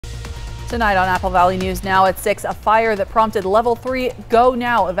Tonight on Apple Valley News Now at 6, a fire that prompted level 3 go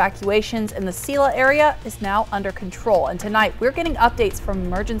now evacuations in the Sela area is now under control. And tonight we're getting updates from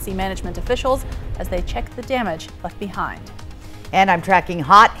emergency management officials as they check the damage left behind. And I'm tracking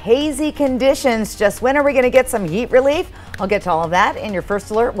hot, hazy conditions. Just when are we going to get some heat relief? I'll get to all of that in your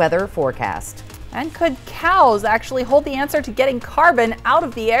First Alert weather forecast. And could cows actually hold the answer to getting carbon out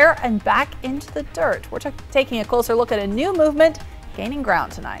of the air and back into the dirt? We're taking a closer look at a new movement gaining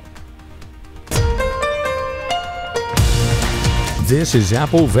ground tonight. This is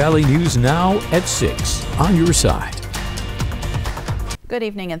Apple Valley News Now at 6 on your side. Good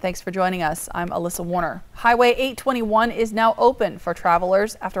evening and thanks for joining us. I'm Alyssa Warner. Highway 821 is now open for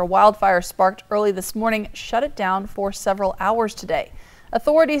travelers after a wildfire sparked early this morning shut it down for several hours today.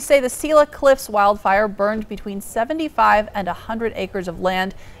 Authorities say the Sela Cliffs wildfire burned between 75 and 100 acres of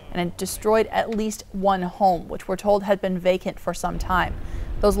land and it destroyed at least one home, which we're told had been vacant for some time.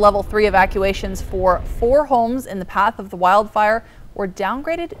 Those level 3 evacuations for 4 homes in the path of the wildfire were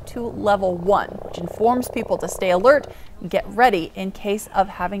downgraded to level 1, which informs people to stay alert and get ready in case of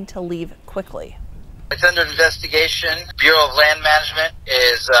having to leave quickly. It's under investigation. Bureau of Land Management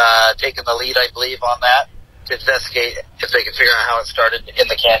is taking the lead, I believe, on that to investigate if they can figure out how it started in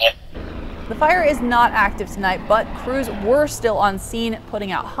the canyon. The fire is not active tonight, but crews were still on scene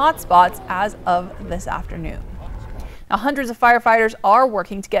putting out hot spots as of this afternoon. Now, hundreds of firefighters are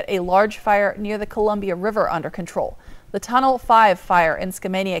working to get a large fire near the Columbia River under control. The Tunnel 5 fire in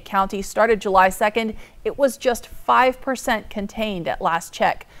Skamania County started July 2nd. It was just 5% contained at last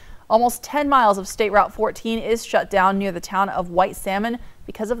check. Almost 10 miles of State Route 14 is shut down near the town of White Salmon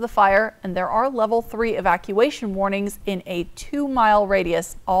because of the fire, and there are level 3 evacuation warnings in a 2-mile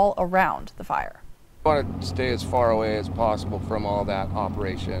radius all around the fire. I want to stay as far away as possible from all that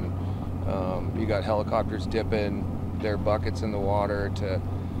operation. You got helicopters dipping their buckets in the water to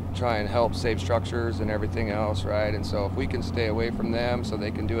try and help save structures and everything else, right? And so if we can stay away from them so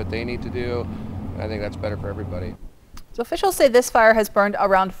they can do what they need to do, I think that's better for everybody. So officials say this fire has burned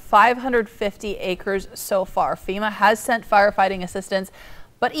around 550 acres so far. FEMA has sent firefighting assistance,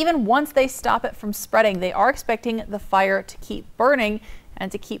 but even once they stop it from spreading, they are expecting the fire to keep burning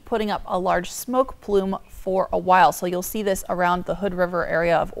and to keep putting up a large smoke plume for a while. So you'll see this around the Hood River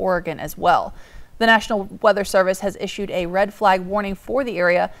area of Oregon as well. The National Weather Service has issued a red flag warning for the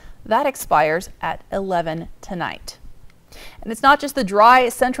area that expires at 11 tonight. And it's not just the dry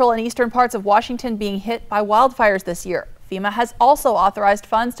central and eastern parts of Washington being hit by wildfires this year. FEMA has also authorized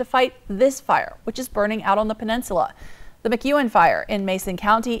funds to fight this fire, which is burning out on the peninsula. The McEwen fire in Mason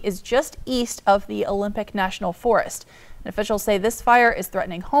County is just east of the Olympic National Forest. And officials say this fire is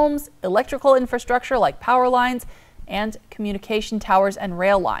threatening homes, electrical infrastructure like power lines, and communication towers and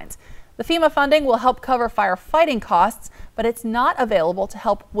rail lines. The FEMA funding will help cover firefighting costs, but it's not available to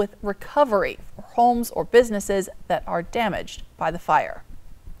help with recovery for homes or businesses that are damaged by the fire.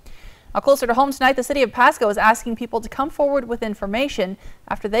 Now, closer to home tonight, the city of Pasco is asking people to come forward with information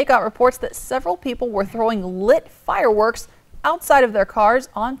after they got reports that several people were throwing lit fireworks outside of their cars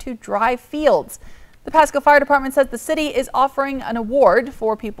onto dry fields. The Pasco Fire Department says the city is offering an award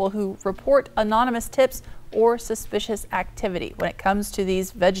for people who report anonymous tips or suspicious activity when it comes to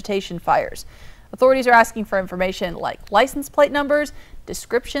these vegetation fires. Authorities are asking for information like license plate numbers,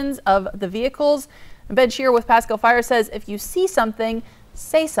 descriptions of the vehicles. Ben Shear with Pasco Fire says if you see something,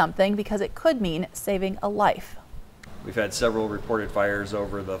 say something because it could mean saving a life. We've had several reported fires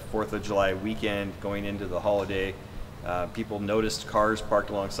over the 4th of July weekend going into the holiday. People noticed cars parked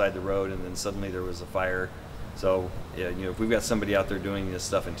alongside the road and then suddenly there was a fire. So, if we've got somebody out there doing this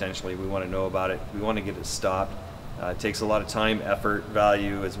stuff intentionally, we want to know about it. We want to get it stopped. It takes a lot of time, effort,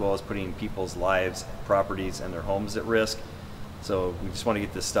 value, as well as putting people's lives, properties, and their homes at risk. So we just want to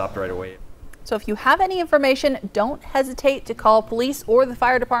get this stopped right away. So if you have any information, don't hesitate to call police or the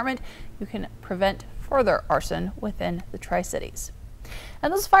fire department. You can prevent further arson within the Tri-Cities.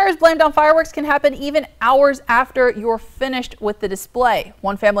 And those fires blamed on fireworks can happen even hours after you're finished with the display.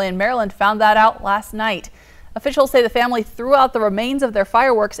 One family in Maryland found that out last night. Officials say the family threw out the remains of their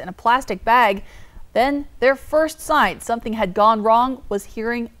fireworks in a plastic bag. Then their first sign something had gone wrong was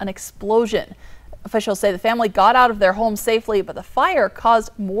hearing an explosion. Officials say the family got out of their home safely, but the fire caused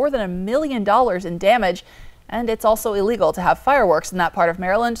more than $1 million in damage. And it's also illegal to have fireworks in that part of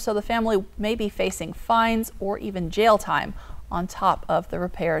Maryland, so the family may be facing fines or even jail time on top of the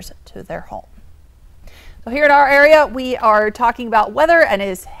repairs to their home. So here in our area, we are talking about weather, and it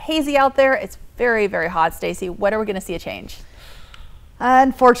is hazy out there. It's very, very hot. Stacy, when are we going to see a change?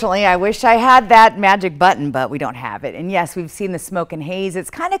 Unfortunately, I wish I had that magic button, but we don't have it. And yes, we've seen the smoke and haze. It's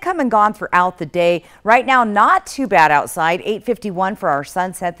kind of come and gone throughout the day. Right now, not too bad outside. 8:51 for our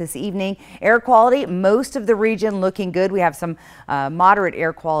sunset this evening. Air quality, most of the region looking good. We have some moderate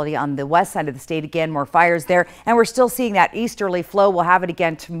air quality on the west side of the state. Again, more fires there. And we're still seeing that easterly flow. We'll have it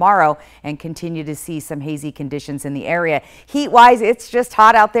again tomorrow and continue to see some hazy conditions in the area. Heat-wise, it's just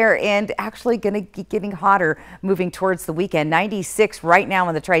hot out there and actually going to be getting hotter moving towards the weekend. 96 right now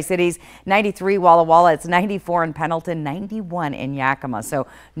in the Tri-Cities, 93 Walla Walla, it's 94 in Pendleton, 91 in Yakima. So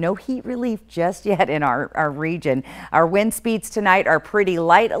no heat relief just yet in our region. Our wind speeds tonight are pretty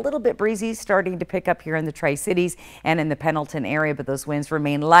light, a little bit breezy, starting to pick up here in the Tri-Cities and in the Pendleton area, but those winds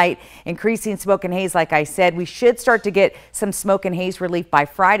remain light. Increasing smoke and haze, like I said, we should start to get some smoke and haze relief by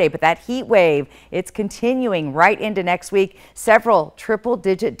Friday, but that heat wave, it's continuing right into next week. Several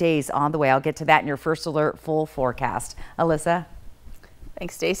triple-digit days on the way. I'll get to that in your first alert full forecast. Alyssa?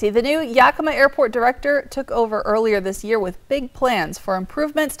 Thanks, Stacy. The new Yakima Airport director took over earlier this year with big plans for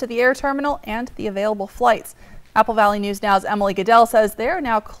improvements to the air terminal and the available flights. Apple Valley News Now's Emily Goodell says they're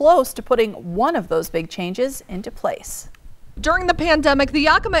now close to putting one of those big changes into place. During the pandemic, the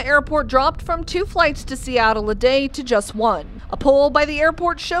Yakima Airport dropped from 2 flights to Seattle a day to just 1. A poll by the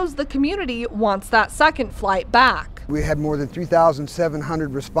airport shows the community wants that second flight back. We had more than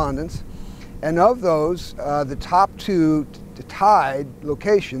 3,700 respondents, and of those, the top 2 tied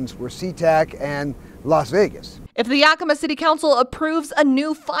locations were SeaTac and Las Vegas. If the Yakima City Council approves a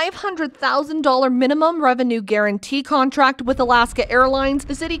new $500,000 minimum revenue guarantee contract with Alaska Airlines,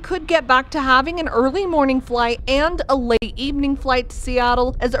 the city could get back to having an early morning flight and a late evening flight to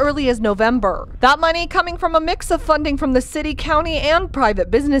Seattle as early as November. That money coming from a mix of funding from the city, county, and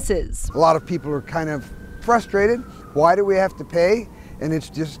private businesses. A lot of people are kind of frustrated. Why do we have to pay? And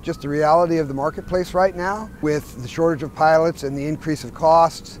it's just the reality of the marketplace right now with the shortage of pilots and the increase of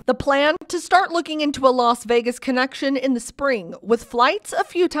costs. The plan to start looking into a Las Vegas connection in the spring with flights a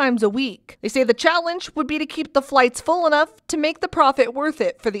few times a week. They say the challenge would be to keep the flights full enough to make the profit worth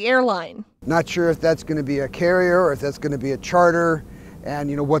it for the airline. Not sure if that's going to be a carrier or if that's going to be a charter,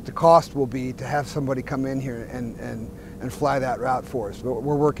 and what the cost will be to have somebody come in here and fly that route for us. But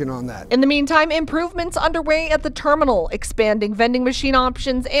we're working on that. In the meantime, improvements underway at the terminal, expanding vending machine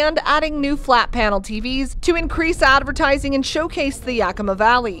options and adding new flat panel TVs to increase advertising and showcase the Yakima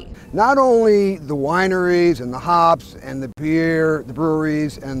Valley. Not only the wineries and the hops and the beer, the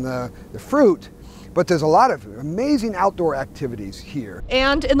breweries and the fruit, but there's a lot of amazing outdoor activities here.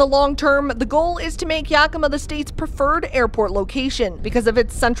 And in the long term, the goal is to make Yakima the state's preferred airport location because of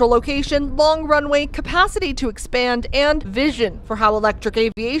its central location, long runway, capacity to expand, and vision for how electric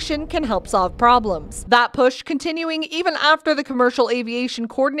aviation can help solve problems. That push continuing even after the Commercial Aviation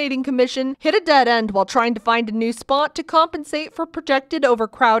Coordinating Commission hit a dead end while trying to find a new spot to compensate for projected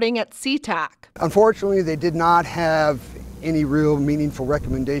overcrowding at SeaTac. Unfortunately, they did not have any real meaningful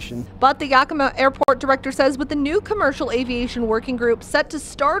recommendation. But the Yakima Airport director says with the new Commercial Aviation Working Group set to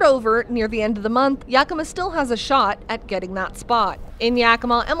start over near the end of the month, Yakima still has a shot at getting that spot. In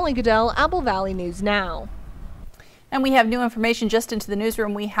Yakima, Emily Goodell, Apple Valley News Now. And we have new information just into the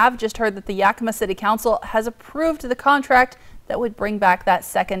newsroom. We have just heard that the Yakima City Council has approved the contract that would bring back that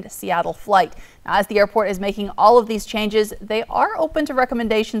second Seattle flight. Now, as the airport is making all of these changes, they are open to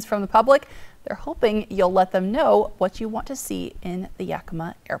recommendations from the public. They're hoping you'll let them know what you want to see in the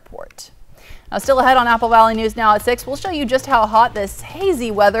Yakima Airport. Now, still ahead on Apple Valley News Now at 6, we'll show you just how hot this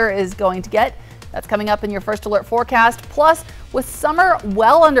hazy weather is going to get. That's coming up in your first alert forecast. Plus, with summer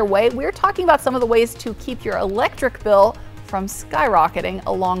well underway, we're talking about some of the ways to keep your electric bill from skyrocketing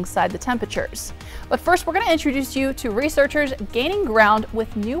alongside the temperatures. But first, we're going to introduce you to researchers gaining ground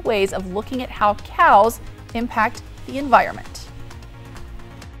with new ways of looking at how cows impact the environment.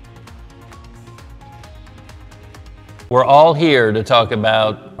 We're all here to talk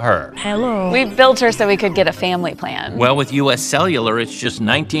about her. Hello. We built her so we could get a family plan. Well, with US Cellular, it's just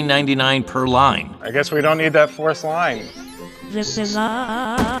 $19.99 per line. I guess we don't need that fourth line. This is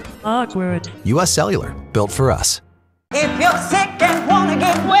awkward. US Cellular, built for us. If you're sick and wanna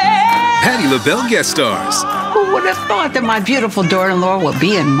get well. Patti LaBelle guest stars. Who would have thought that my beautiful daughter-in-law would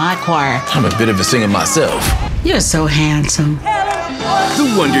be in my choir? I'm a bit of a singer myself. You're so handsome.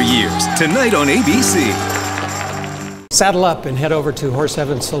 The Wonder Years, tonight on ABC. Saddle up and head over to Horse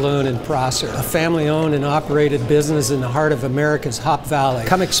Heaven Saloon in Prosser, a family-owned and operated business in the heart of America's Hop Valley.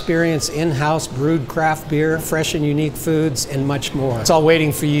 Come experience in-house brewed craft beer, fresh and unique foods, and much more. It's all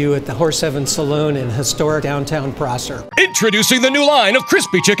waiting for you at the Horse Heaven Saloon in historic downtown Prosser. Introducing the new line of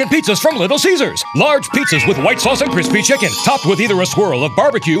crispy chicken pizzas from Little Caesars. Large pizzas with white sauce and crispy chicken, topped with either a swirl of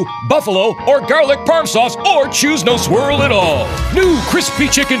barbecue, buffalo, or garlic parm sauce, or choose no swirl at all. New crispy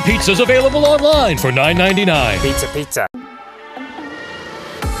chicken pizzas available online for $9.99. Pizza.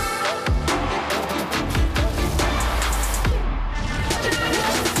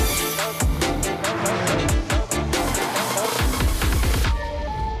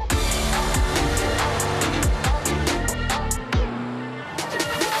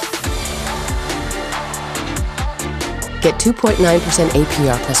 Get 2.9%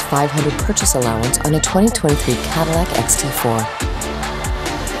 APR plus $500 purchase allowance on a 2023 Cadillac XT4.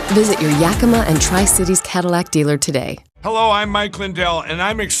 Visit your Yakima and Tri-Cities Cadillac dealer today. Hello, I'm Mike Lindell, and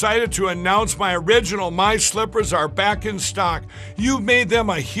I'm excited to announce my original My Slippers are back in stock. You've made them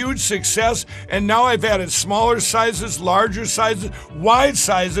a huge success, and now I've added smaller sizes, larger sizes, wide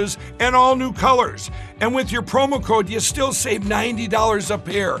sizes, and all new colors. And with your promo code, you still save $90 a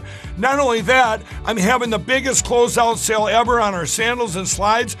pair. Not only that, I'm having the biggest closeout sale ever on our sandals and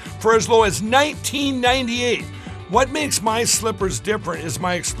slides for as low as $19.98. What makes my slippers different is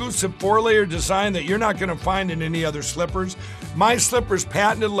my exclusive 4-layer design that you're not going to find in any other slippers. My slippers'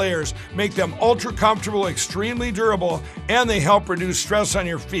 patented layers make them ultra comfortable, extremely durable, and they help reduce stress on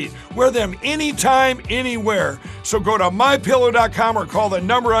your feet. Wear them anytime, anywhere. So go to mypillow.com or call the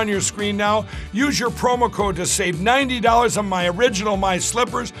number on your screen now. Use your promo code to save $90 on my original My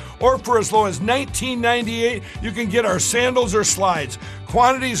Slippers, or for as low as $19.98, you can get our sandals or slides.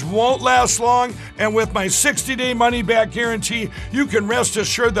 Quantities won't last long, and with my 60-day money-back guarantee, you can rest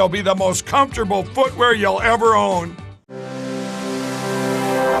assured they'll be the most comfortable footwear you'll ever own.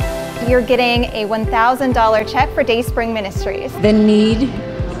 You're getting a $1,000 check for Dayspring Ministries. The need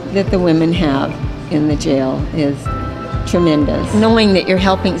that the women have in the jail is tremendous. Knowing that you're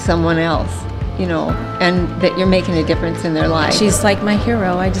helping someone else, you know, and that you're making a difference in their life. She's like my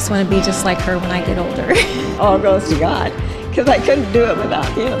hero. I just want to be just like her when I get older. All goes to God, because I couldn't do it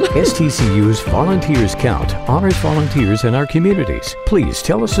without him. STCU's Volunteers Count honors volunteers in our communities. Please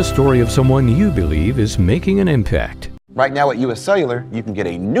tell us a story of someone you believe is making an impact. Right now at US Cellular, you can get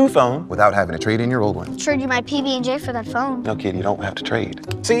a new phone without having to trade in your old one. Trade you my PB&J for that phone. No, kid, you don't have to trade.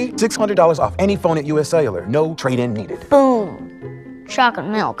 See? $600 off any phone at US Cellular. No trade-in needed. Boom. Chocolate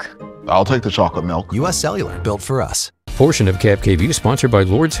milk. I'll take the chocolate milk. US Cellular, built for us. Portion of CapKV sponsored by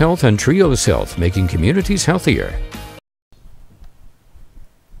Lord's Health and Trios Health, making communities healthier.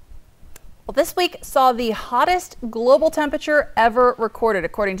 Well, this week saw the hottest global temperature ever recorded,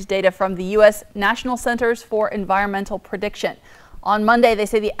 according to data from the U.S. National Centers for Environmental Prediction. On Monday, they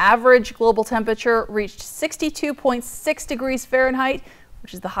say the average global temperature reached 62.6 degrees Fahrenheit,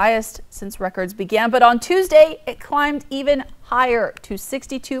 which is the highest since records began. But on Tuesday, it climbed even higher to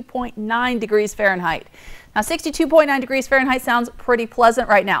 62.9 degrees Fahrenheit. Now, 62.9 degrees Fahrenheit sounds pretty pleasant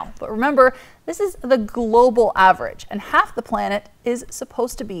right now, but remember, this is the global average, and half the planet is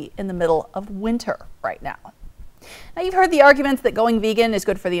supposed to be in the middle of winter right now. Now, you've heard the arguments that going vegan is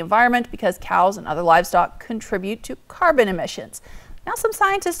good for the environment because cows and other livestock contribute to carbon emissions. Now, some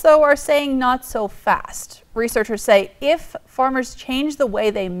scientists, though, are saying not so fast. Researchers say if farmers change the way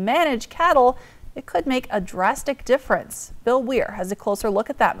they manage cattle, it could make a drastic difference. Bill Weir has a closer look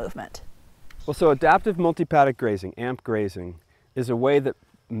at that movement. Well, so adaptive multi-paddock grazing, AMP grazing, is a way that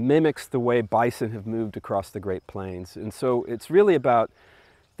mimics the way bison have moved across the Great Plains. And so it's really about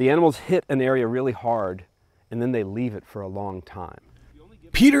the animals hit an area really hard and then they leave it for a long time.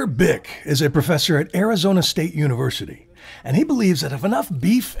 Peter Bick is a professor at Arizona State University, and he believes that if enough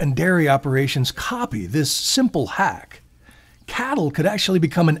beef and dairy operations copy this simple hack, cattle could actually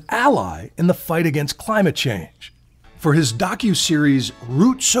become an ally in the fight against climate change. For his docu-series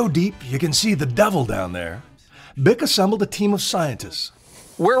Root So Deep You Can See the Devil Down There, Bick assembled a team of scientists.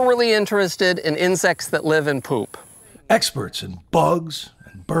 We're really interested in insects that live in poop. Experts in bugs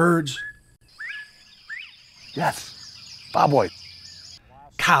and birds. Yes, bobwhite.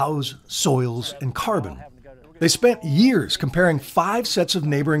 Cows, soils, and carbon. They spent years comparing 5 sets of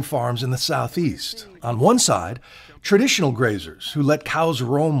neighboring farms in the southeast. On one side, traditional grazers who let cows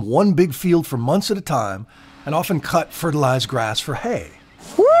roam one big field for months at a time and often cut fertilized grass for hay.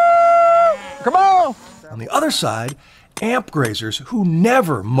 Woo! Come on! On the other side, AMP grazers who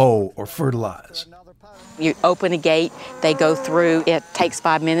never mow or fertilize. You open a gate, they go through, it takes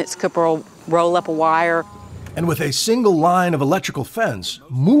 5 minutes, Cooper will roll up a wire, and with a single line of electrical fence,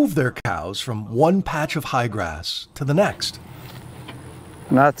 move their cows from one patch of high grass to the next.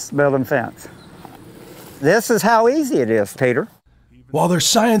 And that's building fence. This is how easy it is, Peter. While their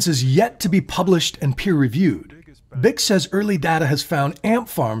science is yet to be published and peer-reviewed, BIC says early data has found AMP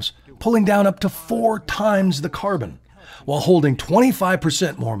farms pulling down up to 4 times the carbon, while holding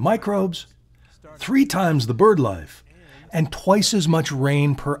 25% more microbes, 3 times the bird life, and twice as much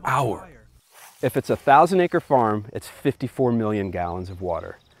rain per hour. If it's a 1,000-acre farm, it's 54 million gallons of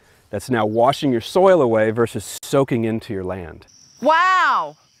water. That's now washing your soil away versus soaking into your land.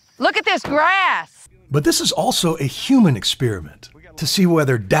 Wow! Look at this grass! But this is also a human experiment to see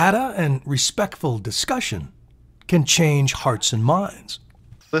whether data and respectful discussion can change hearts and minds.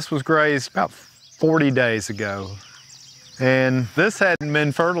 This was grazed about 40 days ago, and this hadn't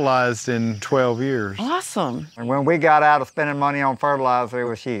been fertilized in 12 years. Awesome. And when we got out of spending money on fertilizer, it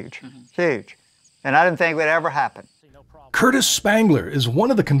was huge, huge. And I didn't think it would ever happen. Curtis Spangler is one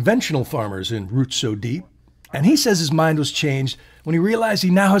of the conventional farmers in Roots So Deep, and he says his mind was changed when he realized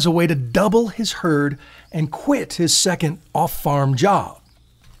he now has a way to double his herd and quit his second off-farm job.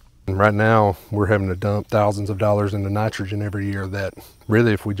 And right now, we're having to dump thousands of dollars into nitrogen every year that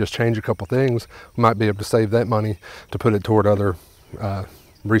really, if we just change a couple things, we might be able to save that money to put it toward other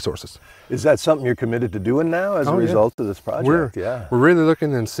resources. Is that something you're committed to doing now as a result of this project? We're really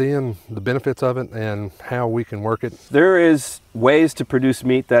looking and seeing the benefits of it and how we can work it. There is ways to produce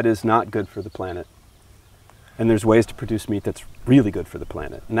meat that is not good for the planet. And there's ways to produce meat that's really good for the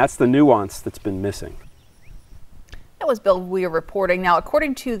planet. And that's the nuance that's been missing. That was Bill Weir reporting. Now,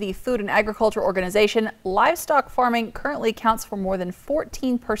 according to the Food and Agriculture Organization, livestock farming currently accounts for more than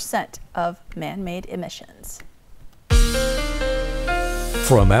 14% of man-made emissions.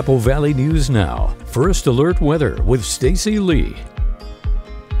 From Apple Valley News Now, First Alert Weather with Stacy Lee.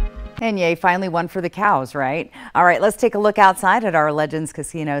 And yay, finally one for the cows, right? All right, let's take a look outside at our Legends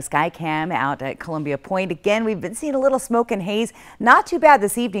Casino Skycam out at Columbia Point. Again, we've been seeing a little smoke and haze. Not too bad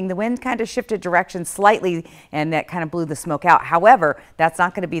this evening. The wind kind of shifted direction slightly and that kind of blew the smoke out. However, that's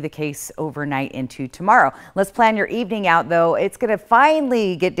not going to be the case overnight into tomorrow. Let's plan your evening out though. It's going to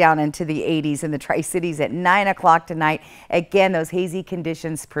finally get down into the 80s in the Tri-Cities at 9 o'clock tonight. Again, those hazy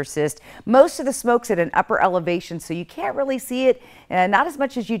conditions persist. Most of the smoke's at an upper elevation, so you can't really see it, not as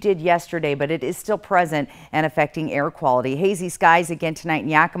much as you did yesterday, but it is still present and affecting air quality. Hazy skies again tonight in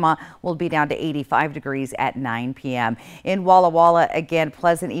Yakima will be down to 85 degrees at 9 p.m. In Walla Walla, again,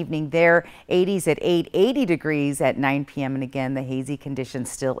 pleasant evening there. 80s at 80 degrees at 9 p.m. And again, the hazy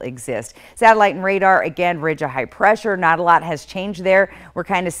conditions still exist. Satellite and radar, again, ridge of high pressure. Not a lot has changed there. We're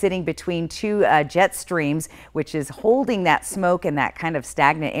kind of sitting between two jet streams, which is holding that smoke and that kind of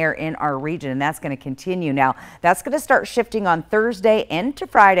stagnant air in our region. And that's going to continue. Now, that's going to start shifting on Thursday into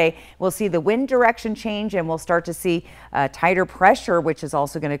Friday. We'll see the wind direction change and we'll start to see tighter pressure, which is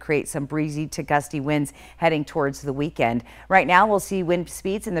also going to create some breezy to gusty winds heading towards the weekend. Right now, we'll see wind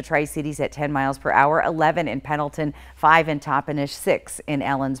speeds in the Tri-Cities at 10 miles per hour, 11 in Pendleton, 5 in Toppenish, 6 in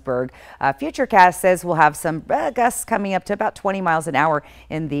Ellensburg. Futurecast says we'll have some gusts coming up to about 20 miles an hour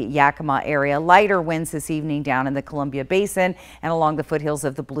in the Yakima area. Lighter winds this evening down in the Columbia Basin and along the foothills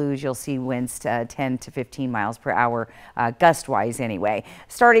of the Blues. You'll see winds 10 to 15 miles per hour, gust-wise anyway.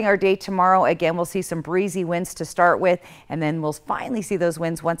 Starting our day tomorrow, again, we'll see some breezy winds to start with, and then we'll finally see those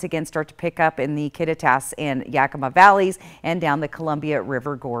winds once again start to pick up in the Kittitas and Yakima valleys and down the Columbia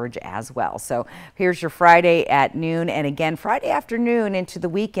River Gorge as well. So here's your Friday at noon, and again, Friday afternoon into the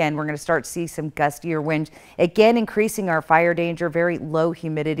weekend, we're going to start to see some gustier winds, again, increasing our fire danger, very low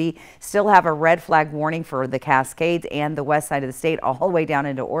humidity. Still have a red flag warning for the Cascades and the west side of the state all the way down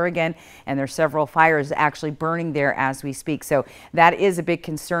into Oregon, and there's several fires actually burning there as we speak. So that is a big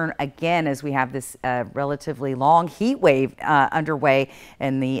concern again as we have this relatively long heat wave underway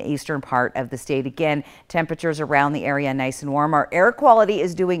in the eastern part of the state. Again, temperatures around the area nice and warm. Our air quality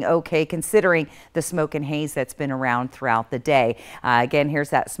is doing okay considering the smoke and haze that's been around throughout the day. Again, here's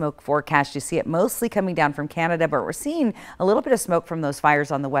that smoke forecast. You see it mostly coming down from Canada, but we're seeing a little bit of smoke from those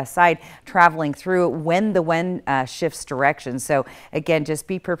fires on the west side traveling through when the wind shifts direction. So again, just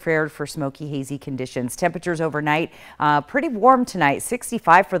be prepared for smoky, hazy conditions. Temperatures overnight, pretty warm tonight.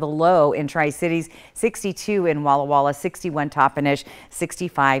 65 for the low in Tri-Cities, 62 in Walla Walla, 61 Toppenish,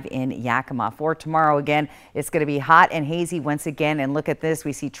 65 in Yakima. For tomorrow, again, it's going to be hot and hazy once again. And look at this.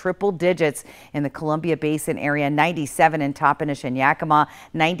 We see triple digits in the Columbia Basin area, 97 in Toppenish and Yakima,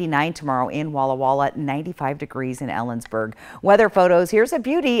 99 tomorrow in Walla Walla, 95 degrees in Ellensburg. Weather photos. Here's a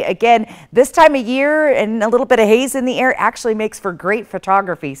beauty. Again, this time of year and a little bit of haze in the air actually makes for great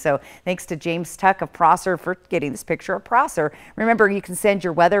photography. So thanks to James Tuck of Prosser for getting this picture of Prosser. Remember, you can send your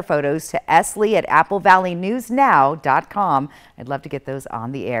your weather photos to Esley@applevalleyNewsNow.com. I'd love to get those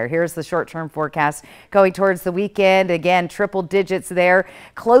on the air. Here's the short-term forecast going towards the weekend. Again, triple digits there,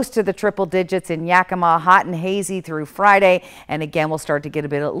 close to the triple digits in Yakima, hot and hazy through Friday. And again, we'll start to get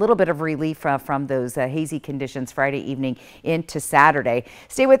a little bit of relief from those hazy conditions Friday evening into Saturday.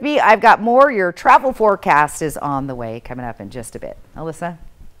 Stay with me. I've got more. Your travel forecast is on the way coming up in just a bit. Alyssa?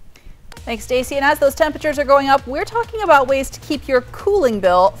 Thanks, Stacy. And as those temperatures are going up, we're talking about ways to keep your cooling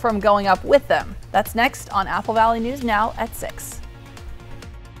bill from going up with them. That's next on Apple Valley News Now at 6.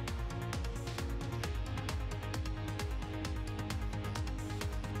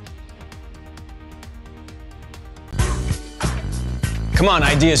 Come on,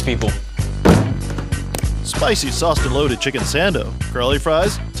 ideas, people. Spicy sauced and loaded chicken sando, curly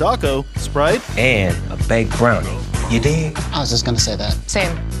fries, taco, Sprite, and a baked brownie. You dig? I was just gonna say that.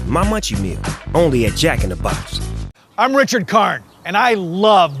 Same. My Munchie Meal, only at Jack in the Box. I'm Richard Karn, and I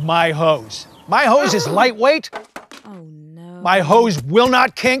love my hose. My hose is lightweight. Oh no. My hose will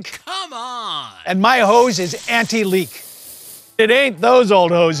not kink. Come on. And my hose is anti-leak. It ain't those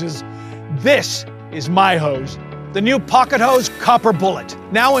old hoses. This is my hose. The new Pocket Hose Copper Bullet,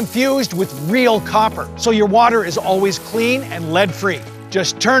 now infused with real copper, so your water is always clean and lead-free.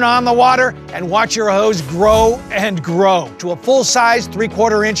 Just turn on the water and watch your hose grow and grow to a full-size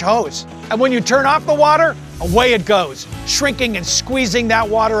 3/4-inch hose. And when you turn off the water, away it goes, shrinking and squeezing that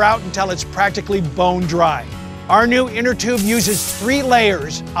water out until it's practically bone dry. Our new inner tube uses 3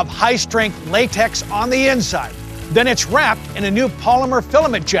 layers of high-strength latex on the inside. Then it's wrapped in a new polymer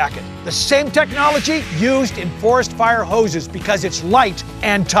filament jacket, the same technology used in forest fire hoses because it's light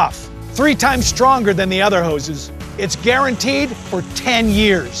and tough. 3 times stronger than the other hoses. It's guaranteed for 10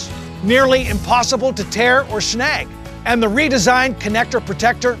 years. Nearly impossible to tear or snag. And the redesigned connector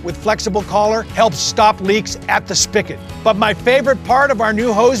protector with flexible collar helps stop leaks at the spigot. But my favorite part of our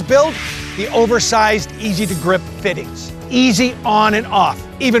new hose build, the oversized, easy-to-grip fittings. Easy on and off,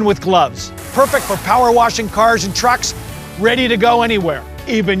 even with gloves. Perfect for power washing cars and trucks, ready to go anywhere,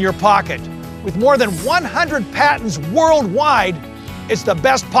 even your pocket. With more than 100 patents worldwide, it's the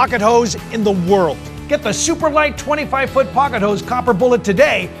best pocket hose in the world. Get the super light 25-foot Pocket Hose Copper Bullet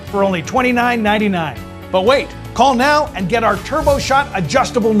today for only $29.99. But wait, call now and get our Turbo Shot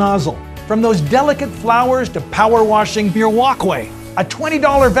adjustable nozzle. From those delicate flowers to power washing your walkway, a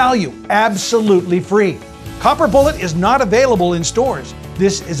 $20 value, absolutely free. Copper Bullet is not available in stores.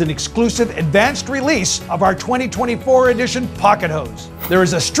 This is an exclusive advanced release of our 2024 edition Pocket Hose. There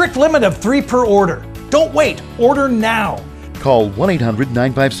is a strict limit of 3 per order. Don't wait, order now. Call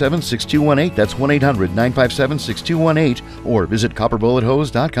 1-800-957-6218. That's 1-800-957-6218. Or visit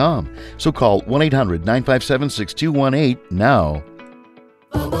copperbullet.hose.com. So call 1-800-957-6218 now.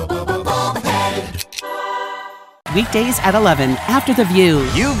 Weekdays at 11 after The View.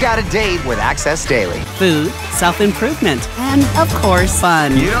 You've got a date with Access Daily. Food, self-improvement, and of course,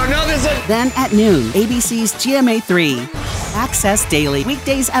 fun. You don't know this. Then at noon, ABC's GMA3. Access Daily.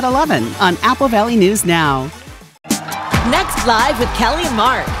 Weekdays at 11 on Apple Valley News Now. Next Live with Kelly and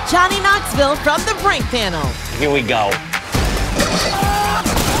Mark. Johnny Knoxville from the Brink Panel. Here we go.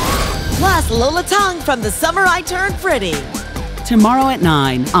 Plus Lola Tongue from The Summer I Turned Pretty. Tomorrow at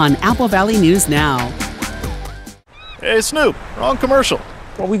 9 on Apple Valley News Now. Hey, Snoop, wrong commercial.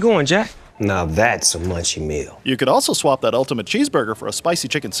 Where we going, Jack? Now that's a Munchie Meal. You could also swap that ultimate cheeseburger for a spicy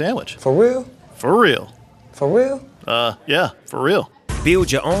chicken sandwich. For real? For real. For real? Yeah, for real.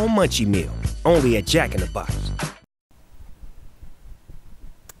 Build your own Munchie Meal, only at Jack in the Box.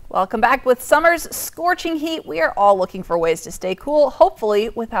 Welcome back. With summer's scorching heat, we are all looking for ways to stay cool, hopefully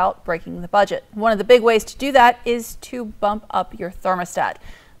without breaking the budget. One of the big ways to do that is to bump up your thermostat.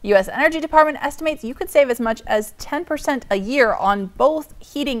 The U.S. Energy Department estimates you could save as much as 10% a year on both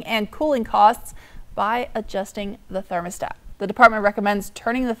heating and cooling costs by adjusting the thermostat. The department recommends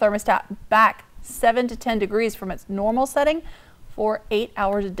turning the thermostat back 7 to 10 degrees from its normal setting for 8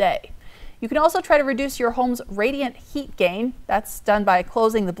 hours a day. You can also try to reduce your home's radiant heat gain. That's done by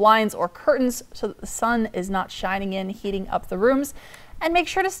closing the blinds or curtains so that the sun is not shining in, heating up the rooms. And make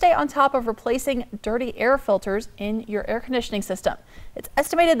sure to stay on top of replacing dirty air filters in your air conditioning system. It's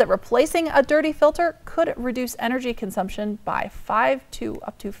estimated that replacing a dirty filter could reduce energy consumption by 5 to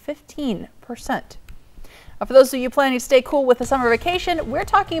up to 15%. For those of you planning to stay cool with a summer vacation, we're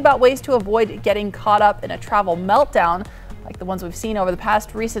talking about ways to avoid getting caught up in a travel meltdown like the ones we've seen over the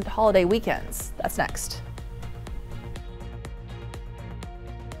past recent holiday weekends. That's next.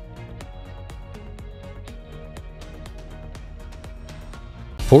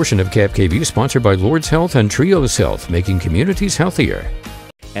 Portion of Cap KV sponsored by Lord's Health and Trios Health, making communities healthier.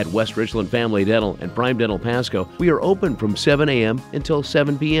 At West Richland Family Dental and Prime Dental Pasco, we are open from 7 a.m. until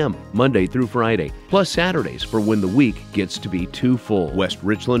 7 p.m., Monday through Friday, plus Saturdays for when the week gets to be too full. West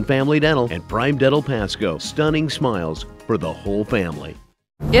Richland Family Dental and Prime Dental Pasco. Stunning smiles for the whole family.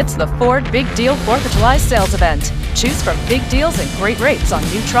 It's the Ford Big Deal 4th of July sales event. Choose from big deals and great rates on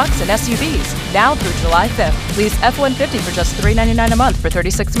new trucks and SUVs. Now through July 5th. Lease F-150 for just $399 a month for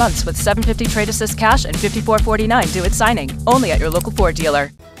 36 months with $750 trade assist cash and $54.49 due at signing. Only at your local Ford dealer.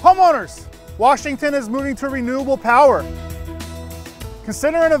 Homeowners, Washington is moving to renewable power.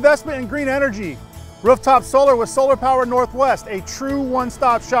 Consider an investment in green energy. Rooftop solar with Solar Power Northwest, a true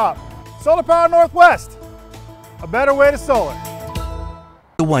one-stop shop. Solar Power Northwest, a better way to solar.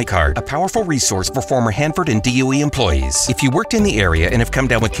 The White Card, a powerful resource for former Hanford and DOE employees. If you worked in the area and have come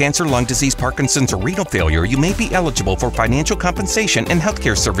down with cancer, lung disease, Parkinson's, or renal failure, you may be eligible for financial compensation and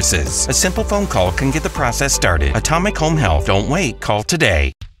healthcare services. A simple phone call can get the process started. Atomic Home Health. Don't wait. Call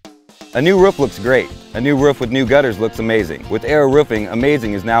today. A new roof looks great. A new roof with new gutters looks amazing. With Arrow Roofing,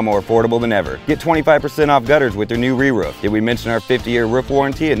 amazing is now more affordable than ever. Get 25% off gutters with your new re-roof. Did we mention our 50-year roof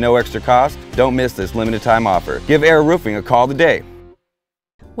warranty at no extra cost? Don't miss this limited time offer. Give Arrow Roofing a call today.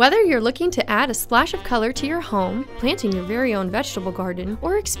 Whether you're looking to add a splash of color to your home, planting your very own vegetable garden,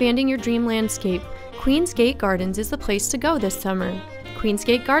 or expanding your dream landscape, Queen's Gate Gardens is the place to go this summer. Queen's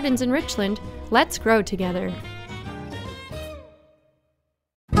Gate Gardens in Richland, let's grow together.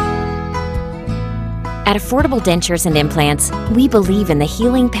 At Affordable Dentures and Implants, we believe in the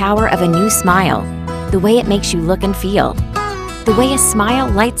healing power of a new smile, the way it makes you look and feel, the way a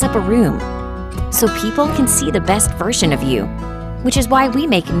smile lights up a room, so people can see the best version of you, which is why we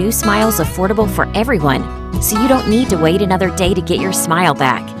make new smiles affordable for everyone, so you don't need to wait another day to get your smile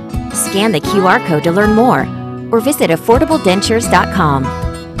back. Scan the QR code to learn more, or visit affordabledentures.com.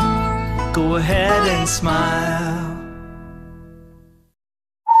 Go ahead and smile.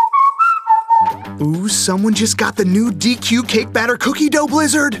 Ooh, someone just got the new DQ Cake Batter Cookie Dough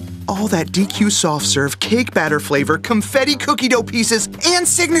Blizzard. All that DQ soft serve cake batter flavor, confetti cookie dough pieces, and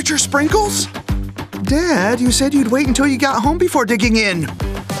signature sprinkles? Dad, you said you'd wait until you got home before digging in.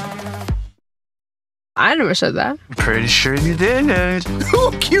 I never said that. Pretty sure you did.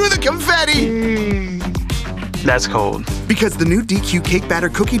 Ooh, cue the confetti! That's cold. Because the new DQ Cake Batter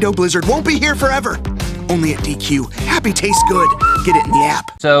Cookie Dough Blizzard won't be here forever. Only at DQ. Happy tastes good. Get it in the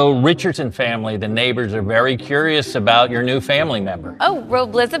app. So, Richardson family, the neighbors are very curious about your new family member. Oh,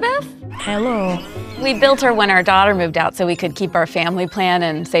 Roblizabeth? Hello. We built her when our daughter moved out so we could keep our family plan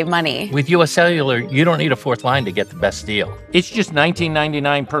and save money. With US Cellular, you don't need a fourth line to get the best deal. It's just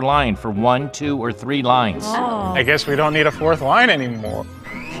 $19.99 per line for 1, 2, or 3 lines. Oh. I guess we don't need a fourth line anymore.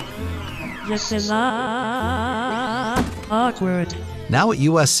 This is awkward. Now at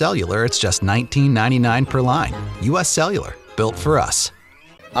US Cellular, it's just $19.99 per line. US Cellular, built for us.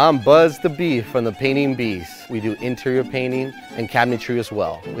 I'm Buzz the Bee from the Painting Bees. We do interior painting and cabinetry as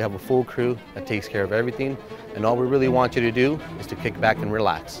well. We have a full crew that takes care of everything, and all we really want you to do is to kick back and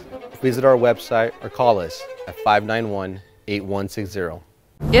relax. Visit our website or call us at 591-8160.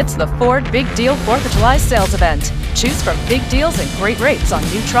 It's the Ford Big Deal 4th of July sales event. Choose from big deals and great rates on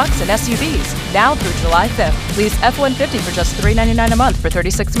new trucks and SUVs. Now through July 5th. Lease F-150 for just $399 a month for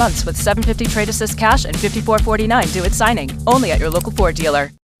 36 months with $750 trade assist cash and $54.49 due at signing. Only at your local Ford dealer.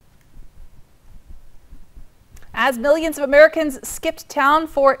 As millions of Americans skipped town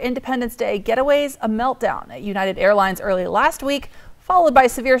for Independence Day getaways, a meltdown at United Airlines early last week, followed by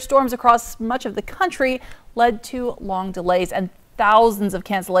severe storms across much of the country, led to long delays and thousands of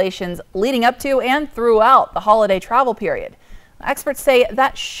cancellations leading up to and throughout the holiday travel period. Experts say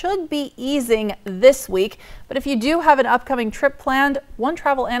that should be easing this week, but if you do have an upcoming trip planned, one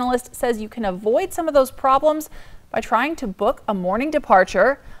travel analyst says you can avoid some of those problems by trying to book a morning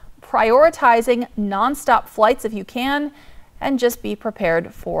departure, prioritizing nonstop flights if you can, and just be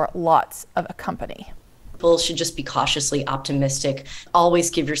prepared for lots of company. People should just be cautiously optimistic.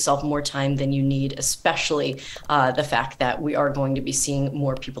 Always give yourself more time than you need, especially the fact that we are going to be seeing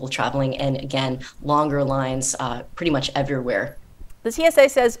more people traveling and, again, longer lines pretty much everywhere. The TSA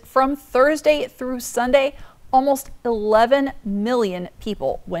says from Thursday through Sunday, almost 11 million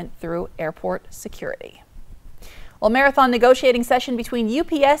people went through airport security. Well, a marathon negotiating session between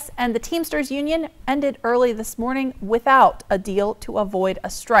UPS and the Teamsters Union ended early this morning without a deal to avoid a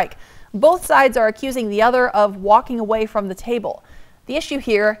strike. Both sides are accusing the other of walking away from the table. The issue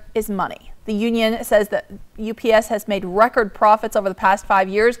here is money. The union says that UPS has made record profits over the past 5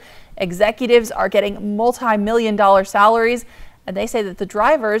 years. Executives are getting multi-million-dollar salaries, and they say that the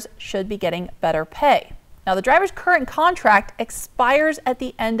drivers should be getting better pay. Now, the driver's current contract expires at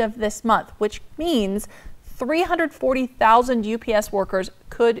the end of this month, which means 340,000 UPS workers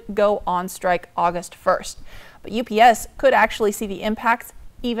could go on strike August 1st. But UPS could actually see the impacts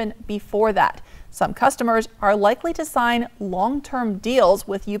even before that. Some customers are likely to sign long-term deals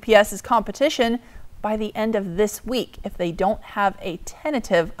with UPS's competition by the end of this week if they don't have a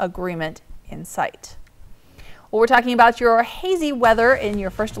tentative agreement in sight. Well, we're talking about your hazy weather in your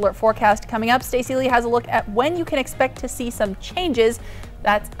First Alert forecast coming up. Stacey Lee has a look at when you can expect to see some changes.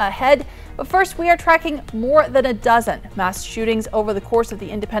 That's ahead. But first, we are tracking more than a dozen mass shootings over the course of the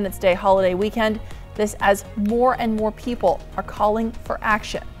Independence Day holiday weekend. This as more and more people are calling for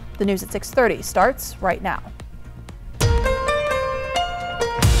action. The news at 6:30 starts right now.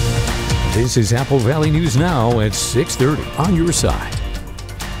 This is Apple Valley News Now at 6:30 on your side.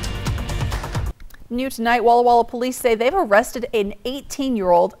 New tonight, Walla Walla police say they've arrested an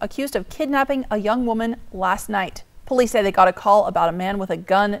 18-year-old accused of kidnapping a young woman last night. Police say they got a call about a man with a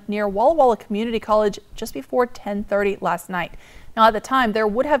gun near Walla Walla Community College just before 10:30 last night. Now, at the time, there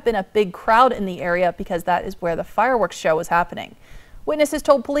would have been a big crowd in the area because that is where the fireworks show was happening. Witnesses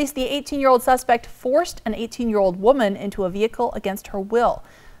told police the 18-year-old suspect forced an 18-year-old woman into a vehicle against her will.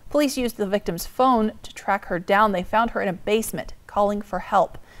 Police used the victim's phone to track her down. They found her in a basement, calling for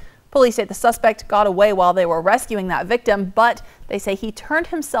help. Police say the suspect got away while they were rescuing that victim, but they say he turned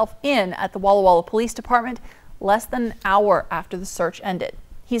himself in at the Walla Walla Police Department less than an hour after the search ended.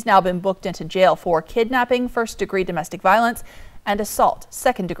 He's now been booked into jail for kidnapping, first-degree domestic violence, and assault,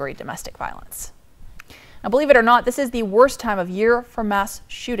 second-degree domestic violence. Now, believe it or not, this is the worst time of year for mass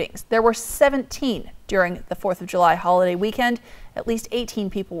shootings. There were 17 during the 4th of July holiday weekend. At least 18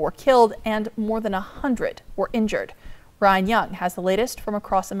 people were killed and more than 100 were injured. Ryan Young has the latest from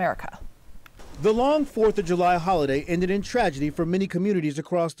across America. The long 4th of July holiday ended in tragedy for many communities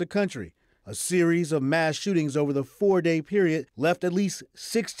across the country. A series of mass shootings over the 4-day period left at least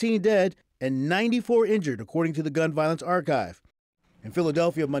 16 dead and 94 injured, according to the Gun Violence Archive. In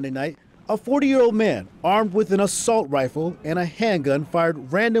Philadelphia Monday night, a 40-year-old man armed with an assault rifle and a handgun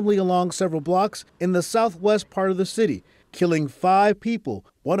fired randomly along several blocks in the southwest part of the city, killing 5 people,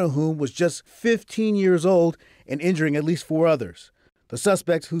 one of whom was just 15 years old, and injuring at least 4 others. The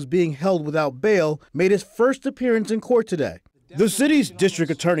suspect, who's being held without bail, made his first appearance in court today. The city's district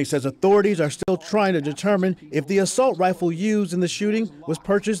attorney says authorities are still trying to determine if the assault rifle used in the shooting was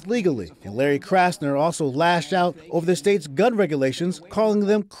purchased legally. And Larry Krasner also lashed out over the state's gun regulations, calling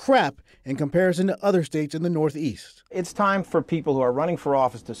them crap in comparison to other states in the Northeast. It's time for people who are running for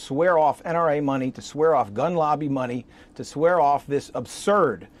office to swear off NRA money, to swear off gun lobby money, to swear off this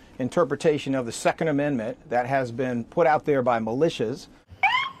absurd interpretation of the Second Amendment that has been put out there by militias.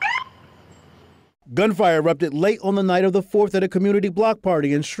 Gunfire erupted late on the night of the 4th at a community block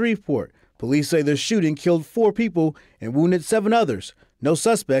party in Shreveport. Police say the shooting killed 4 people and wounded 7 others. No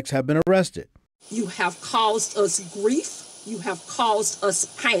suspects have been arrested. You have caused us grief. You have caused us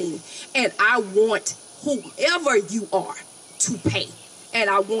pain. And I want whoever you are to pay. And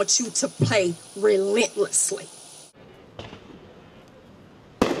I want you to pay relentlessly.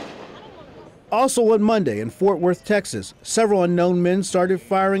 Also on Monday in Fort Worth, Texas, several unknown men started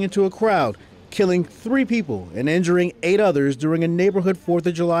firing into a crowd, killing 3 people and injuring 8 others during a neighborhood 4th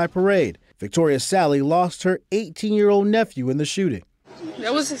of July parade. Victoria Sally lost her 18-year-old nephew in the shooting.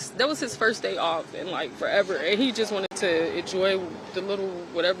 That was his first day off in like forever, and he just wanted to enjoy the little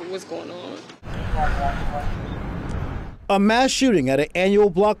whatever was going on. A mass shooting at an annual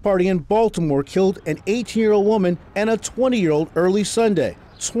block party in Baltimore killed an 18-year-old woman and a 20-year-old early Sunday.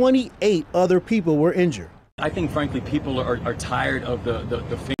 28 other people were injured. I think, frankly, people are tired of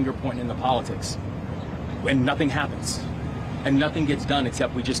the finger pointing in the politics, and nothing happens, and nothing gets done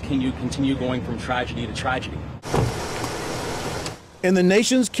except we just continue going from tragedy to tragedy. In the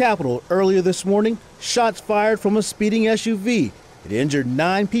nation's capital earlier this morning, shots fired from a speeding SUV. It injured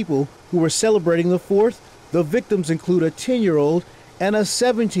 9 people who were celebrating the 4th. The victims include a 10-year-old and a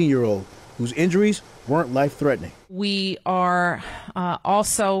 17-year-old whose injuries weren't life-threatening. We are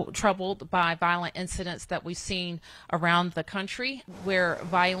also troubled by violent incidents that we've seen around the country where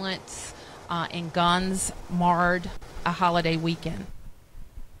violence and guns marred a holiday weekend.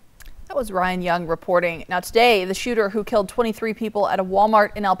 That was Ryan Young reporting. Now today, the shooter who killed 23 people at a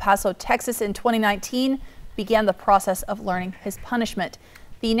Walmart in El Paso, Texas in 2019 began the process of learning his punishment.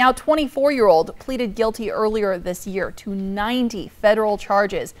 The now 24-year-old pleaded guilty earlier this year to 90 federal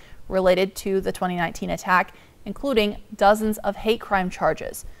charges related to the 2019 attack, including dozens of hate crime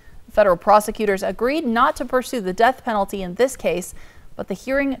charges. Federal prosecutors agreed not to pursue the death penalty in this case, but the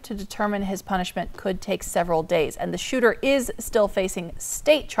hearing to determine his punishment could take several days. And the shooter is still facing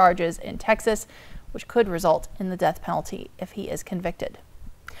state charges in Texas, which could result in the death penalty if he is convicted.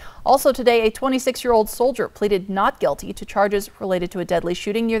 Also today, a 26-year-old soldier pleaded not guilty to charges related to a deadly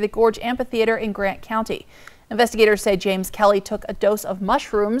shooting near the Gorge Amphitheater in Grant County. Investigators say James Kelly took a dose of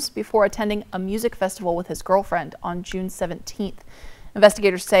mushrooms before attending a music festival with his girlfriend on June 17th.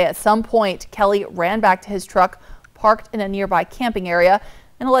 Investigators say at some point, Kelly ran back to his truck, parked in a nearby camping area,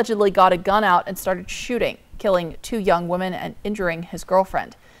 and allegedly got a gun out and started shooting, killing 2 young women and injuring his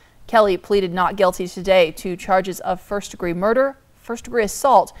girlfriend. Kelly pleaded not guilty today to charges of first-degree murder, first-degree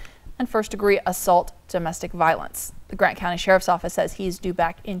assault, and first-degree assault domestic violence. The Grant County Sheriff's Office says he's due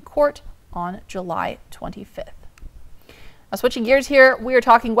back in court on July 25th. Now switching gears here, we are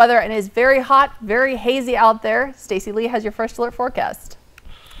talking weather, and it is very hot, very hazy out there. Stacey Lee has your first alert forecast.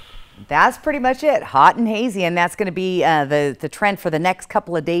 That's pretty much it. Hot and hazy, and that's going to be the trend for the next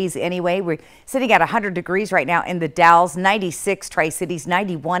couple of days anyway. We're sitting at 100 degrees right now in the Dalles, 96 Tri-Cities,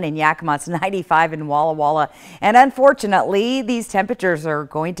 91 in Yakima, 95 in Walla Walla. And unfortunately, these temperatures are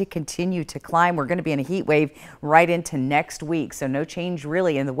going to continue to climb. We're going to be in a heat wave right into next week, so no change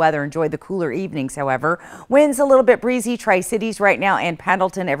really in the weather. Enjoy the cooler evenings, however. Winds a little bit breezy, Tri-Cities right now, and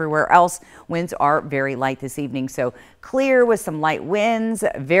Pendleton. Everywhere else, winds are very light this evening, so clear with some light winds,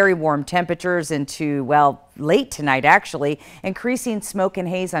 very warm temperatures into, well, late tonight actually. Increasing smoke and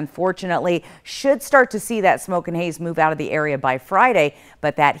haze, unfortunately. Should start to see that smoke and haze move out of the area by Friday,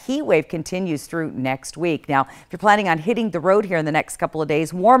 but that heat wave continues through next week. Now, if you're planning on hitting the road here in the next couple of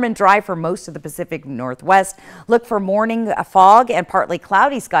days, warm and dry for most of the Pacific Northwest. Look for morning fog and partly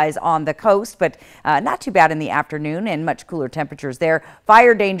cloudy skies on the coast, but not too bad in the afternoon and much cooler temperatures there.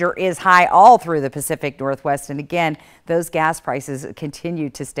 Fire danger is high all through the Pacific Northwest, and again, those gas prices continue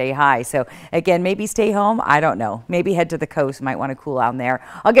to stay high. So again, maybe stay home. I don't know. Maybe head to the coast. Might want to cool out there.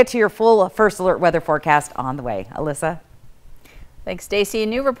 I'll get to your full first alert weather forecast on the way. Alyssa. Thanks, Stacey. A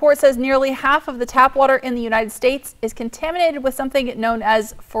new report says nearly half of the tap water in the United States is contaminated with something known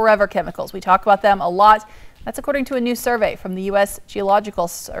as forever chemicals. We talk about them a lot. That's according to a new survey from the U.S. Geological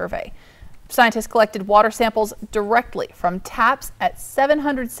Survey. Scientists collected water samples directly from taps at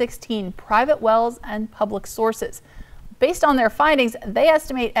 716 private wells and public sources. Based on their findings, they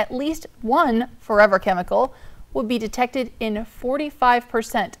estimate at least one forever chemical would be detected in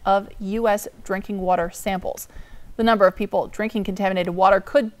 45% of U.S. drinking water samples. The number of people drinking contaminated water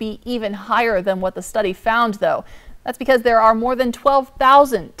could be even higher than what the study found, though. That's because there are more than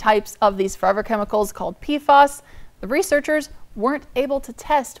 12,000 types of these forever chemicals called PFAS. The researchers weren't able to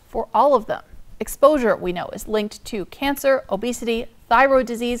test for all of them. Exposure, we know, is linked to cancer, obesity, thyroid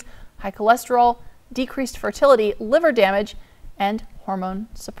disease, high cholesterol, decreased fertility, liver damage, and hormone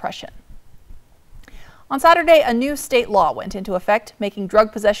suppression. On Saturday, a new state law went into effect, making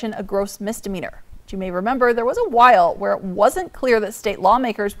drug possession a gross misdemeanor. You may remember there was a while where it wasn't clear that state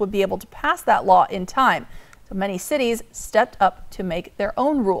lawmakers would be able to pass that law in time. So many cities stepped up to make their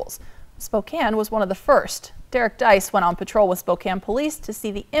own rules. Spokane was one of the first. Derek Dice went on patrol with Spokane police to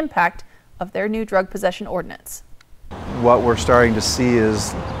see the impact of their new drug possession ordinance. What we're starting to see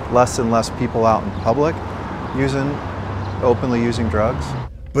is less and less people out in public openly using drugs.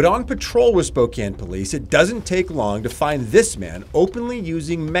 But on patrol with Spokane police, it doesn't take long to find this man openly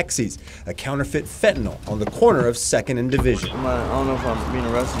using Mexis, a counterfeit fentanyl, on the corner of 2nd and Division. I don't know if I'm being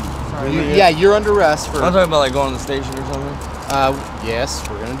arrested. Yeah, you're under arrest for... I'm talking about like going to the station or something. Yes,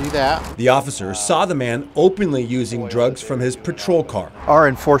 we're going to do that. The officers saw the man openly using drugs from his patrol car. Our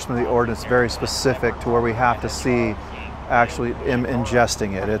enforcement of the ordinance is very specific to where we have to see actually him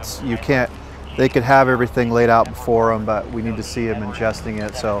ingesting it. You can't... They could have everything laid out before them, but we need to see them ingesting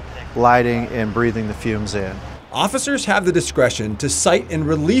it, so lighting and breathing the fumes in. Officers have the discretion to cite and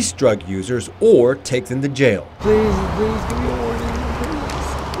release drug users or take them to jail. Please give me a warning, please.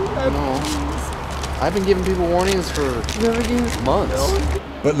 I've been giving people warnings for months.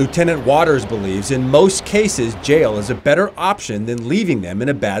 But Lieutenant Waters believes in most cases jail is a better option than leaving them in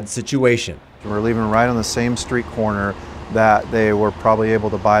a bad situation. We're leaving right on the same street corner that they were probably able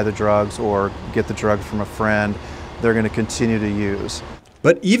to buy the drugs or get the drugs from a friend. They're going to continue to use.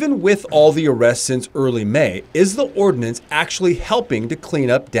 But even with all the arrests since early May, is the ordinance actually helping to clean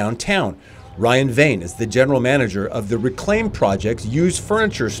up downtown? Ryan Vane is the general manager of the Reclaim Project's used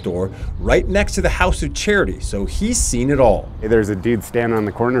furniture store right next to the House of Charity, so he's seen it all. There's a dude standing on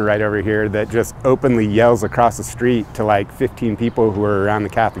the corner right over here that just openly yells across the street to like 15 people who are around the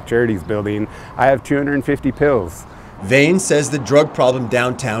Catholic Charities building, "I have 250 pills." Vane says the drug problem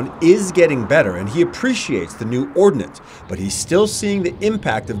downtown is getting better and he appreciates the new ordinance, but he's still seeing the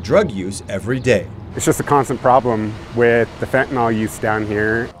impact of drug use every day. It's just a constant problem with the fentanyl use down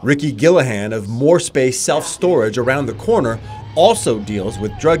here. Ricky Gillihan of More Space Self-Storage around the corner also deals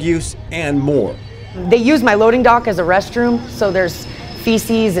with drug use and more. They use my loading dock as a restroom, so there's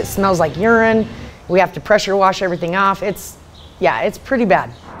feces, it smells like urine. We have to pressure wash everything off. It's pretty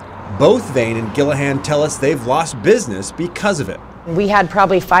bad. Both Vane and Gillihan tell us they've lost business because of it. We had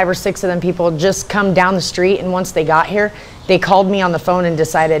probably 5 or 6 of them people just come down the street, and once they got here, they called me on the phone and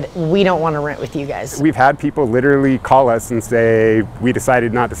decided, we don't want to rent with you guys. We've had people literally call us and say, we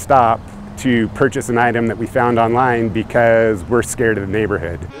decided not to stop to purchase an item that we found online because we're scared of the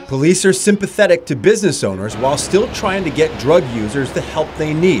neighborhood. Police are sympathetic to business owners while still trying to get drug users the help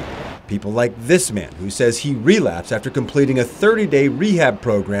they need. People like this man who says he relapsed after completing a 30-day rehab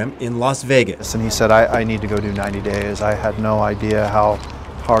program in Las Vegas. And he said, I need to go do 90 days. I had no idea how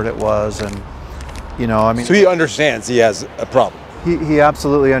hard it was. And, you know, I mean. So he understands he has a problem. He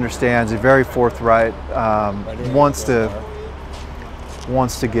absolutely understands. He's very forthright,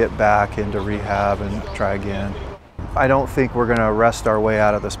 wants to get back into rehab and try again. I don't think we're going to arrest our way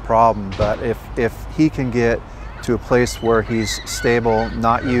out of this problem, but if he can get to a place where he's stable,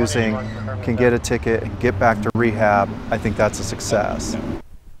 not using, can get a ticket and get back to rehab, I think that's a success.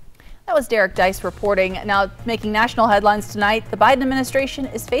 That was Derek Dice reporting. Now, making national headlines tonight, the Biden administration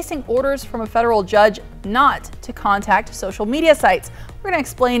is facing orders from a federal judge not to contact social media sites. We're going to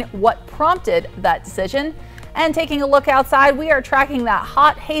explain what prompted that decision. And taking a look outside, we are tracking that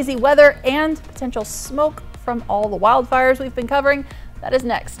hot, hazy weather and potential smoke from all the wildfires we've been covering. That is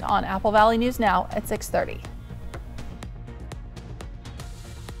next on Apple Valley News Now at 6:30.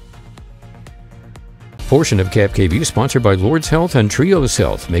 Portion of KFKV sponsored by Lord's Health and Trios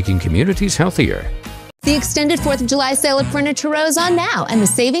Health, making communities healthier. The extended 4th of July sale at Furniture Row is on now, and the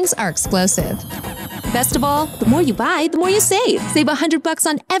savings are explosive. Best of all, the more you buy, the more you save. Save $100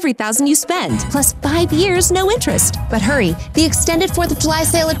 on every $1,000 you spend, plus 5 years, no interest. But hurry, the extended 4th of July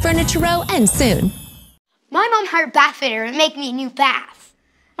sale at Furniture Row ends soon. My mom hired a bath fitter to make me a new bath.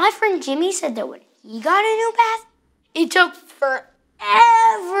 My friend Jimmy said that when he got a new bath, it took forever.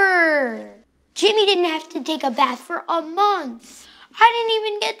 Jimmy didn't have to take a bath for a month. I didn't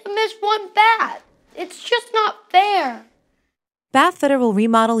even get to miss one bath. It's just not fair. Bath Fitter will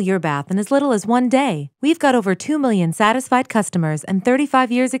remodel your bath in as little as 1 day. We've got over 2 million satisfied customers and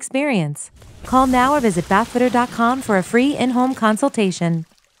 35 years experience. Call now or visit bathfitter.com for a free in-home consultation.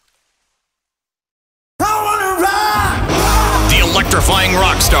 The electrifying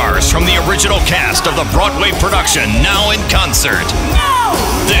rock stars from the original cast of the Broadway production now in concert.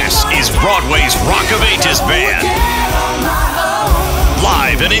 This is Broadway's Rock of Ages Band.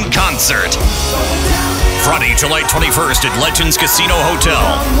 Live and in concert. Friday, July 21st at Legends Casino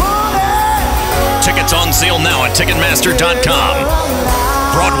Hotel. Tickets on sale now at Ticketmaster.com.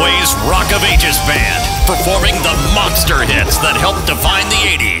 Broadway's Rock of Ages Band, performing the monster hits that helped define the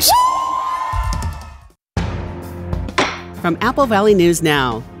 80s. From Apple Valley News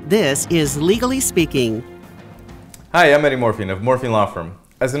Now, this is Legally Speaking. Hi, I'm Eddie Morphine of Morphine Law Firm.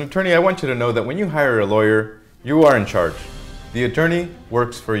 As an attorney, I want you to know that when you hire a lawyer, you are in charge. The attorney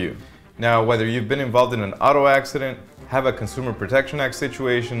works for you. Now, whether you've been involved in an auto accident, have a Consumer Protection Act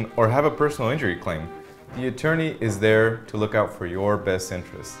situation, or have a personal injury claim, the attorney is there to look out for your best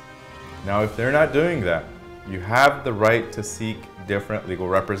interests. Now, if they're not doing that, you have the right to seek different legal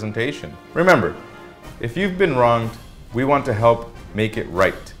representation. Remember, if you've been wronged, we want to help make it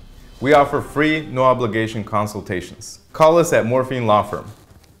right. We offer free, no-obligation consultations. Call us at Morphine Law Firm.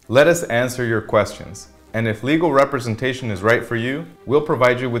 Let us answer your questions. And if legal representation is right for you, we'll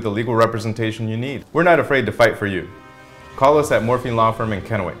provide you with the legal representation you need. We're not afraid to fight for you. Call us at Morphine Law Firm in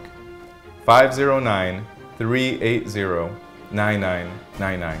Kennewick.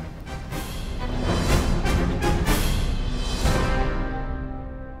 509-380-9999.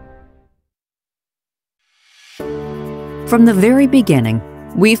 From the very beginning,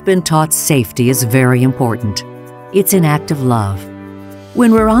 we've been taught safety is very important. It's an act of love.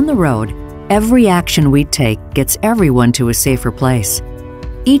 When we're on the road, every action we take gets everyone to a safer place.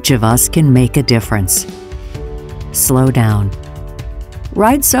 Each of us can make a difference. Slow down.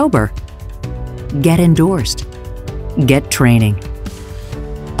 Ride sober. Get endorsed. Get training.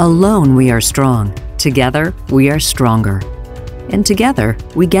 Alone we are strong. Together we are stronger. And together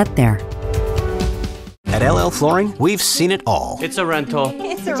we get there. At LL Flooring, we've seen it all. It's a rental.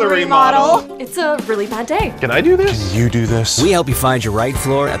 It's a remodel. It's a really bad day. Can I do this? Can you do this? We help you find your right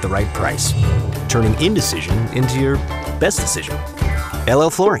floor at the right price, turning indecision into your best decision. LL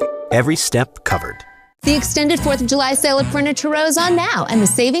Flooring, every step covered. The extended 4th of July sale at Furniture Row is on now, and the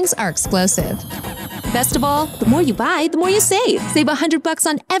savings are explosive. Best of all, the more you buy, the more you save. Save $100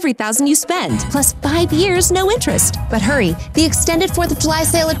 on every $1,000 you spend, plus 5 years, no interest. But hurry, the extended 4th of July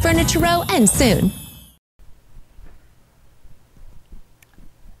sale at Furniture Row ends soon.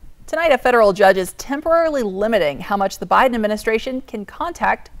 Tonight, a federal judge is temporarily limiting how much the Biden administration can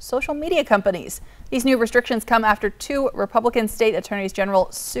contact social media companies. These new restrictions come after 2 Republican state attorneys general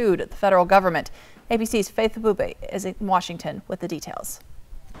sued the federal government. ABC's Faith Abube is in Washington with the details.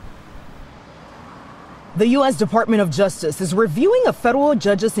 The U.S. Department of Justice is reviewing a federal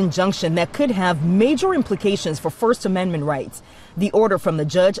judge's injunction that could have major implications for First Amendment rights. The order from the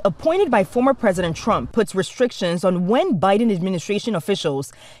judge, appointed by former President Trump, puts restrictions on when Biden administration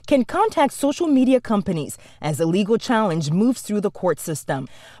officials can contact social media companies as a legal challenge moves through the court system.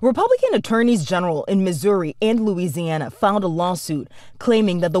 Republican attorneys general in Missouri and Louisiana filed a lawsuit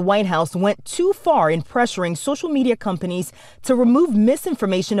claiming that the White House went too far in pressuring social media companies to remove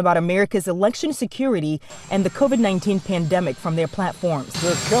misinformation about America's election security and the COVID-19 pandemic from their platforms.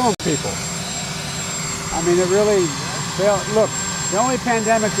 They're killing people. I mean, it really... Look, the only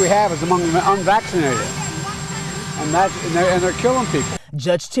pandemic we have is among the unvaccinated, and they're killing people.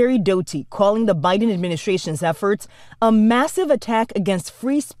 Judge Terry Doughty calling the Biden administration's efforts a massive attack against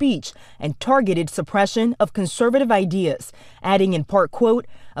free speech and targeted suppression of conservative ideas, adding in part, quote,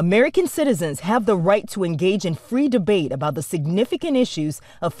 American citizens have the right to engage in free debate about the significant issues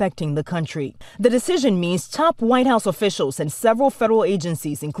affecting the country. The decision means top White House officials and several federal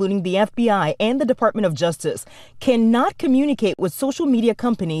agencies, including the FBI and the Department of Justice, cannot communicate with social media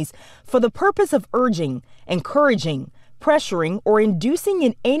companies for the purpose of urging, encouraging, pressuring, or inducing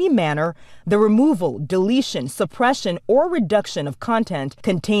in any manner the removal, deletion, suppression, or reduction of content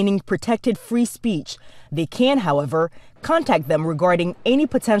containing protected free speech. They can, however, contact them regarding any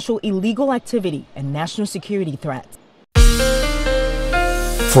potential illegal activity and national security threats.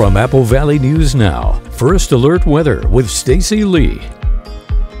 From Apple Valley News Now, First Alert Weather with Stacy Lee.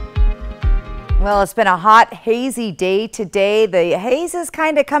 Well, it's been a hot, hazy day today. The haze is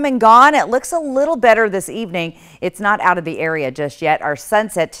kind of come and gone. It looks a little better this evening. It's not out of the area just yet. Our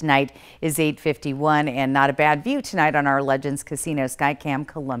sunset tonight is 8:51 and not a bad view tonight on our Legends Casino Skycam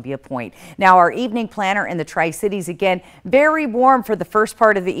Columbia Point. Now, our evening planner in the Tri-Cities again, very warm for the first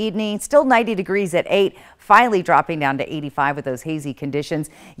part of the evening. Still 90 degrees at 8. Finally dropping down to 85 with those hazy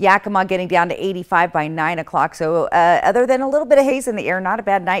conditions. Yakima getting down to 85 by 9 o'clock. So other than a little bit of haze in the air, not a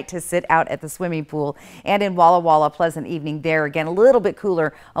bad night to sit out at the swimming pool. And in Walla Walla, pleasant evening there. Again, a little bit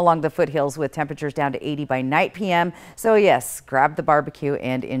cooler along the foothills with temperatures down to 80 by 9 p.m. So yes, grab the barbecue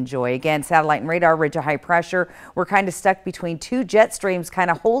and enjoy. Again, satellite and radar ridge of high pressure. We're kind of stuck between 2 jet streams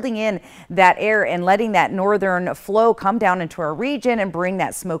kind of holding in that air and letting that northern flow come down into our region and bring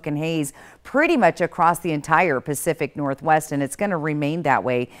that smoke and haze pretty much across the entire Pacific Northwest, and it's going to remain that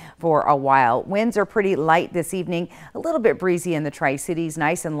way for a while. Winds are pretty light this evening, a little bit breezy in the Tri-Cities,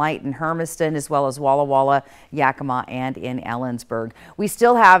 nice and light in Hermiston as well as Walla Walla, Yakima, and in Ellensburg. We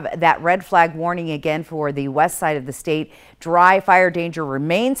still have that red flag warning again for the west side of the state. Dry fire danger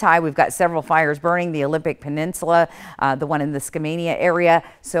remains high. We've got several fires burning the Olympic Peninsula, the one in the Skamania area.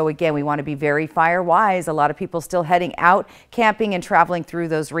 So again, we want to be very fire wise. A lot of people still heading out, camping and traveling through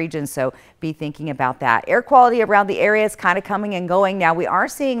those regions. So be thinking about that. Air quality around the area is kind of coming and going. Now we are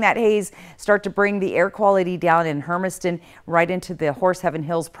seeing that haze start to bring the air quality down in Hermiston right into the Horse Heaven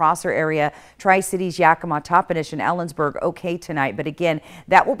Hills, Prosser area, Tri-Cities, Yakima, Toppenish, and Ellensburg okay tonight. But again,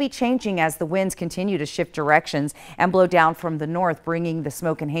 that will be changing as the winds continue to shift directions and blow down from the north, bringing the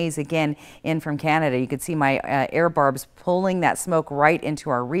smoke and haze again in from Canada. You can see my air barbs pulling that smoke right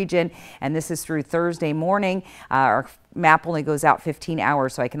into our region, and this is through Thursday morning. Our map only goes out 15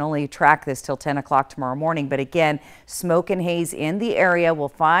 hours, so I can only track this till 10 o'clock tomorrow morning. But again, smoke and haze in the area will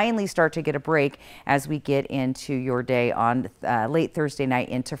finally start to get a break as we get into your day on late Thursday night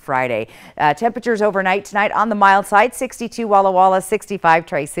into Friday. Temperatures overnight tonight on the mild side, 62 Walla Walla, 65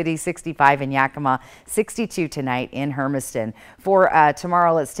 Tri-Cities, 65 in Yakima, 62 tonight in Hermiston. For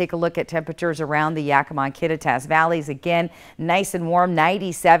tomorrow, let's take a look at temperatures around the Yakima and Kittitas valleys. Again, nice and warm,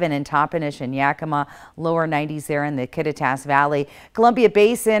 97 in Toppenish and Yakima, lower 90s there in the Kittitas Valley. Columbia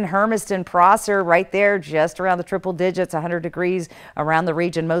Basin, Hermiston, Prosser, right there, just around the triple digits, 100 degrees around the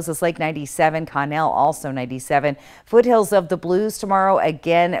region. Moses Lake, 97. Connell, also 97. Foothills of the Blues tomorrow,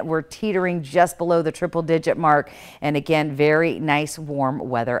 again, we're teetering just below the triple digit mark. And again, very nice warm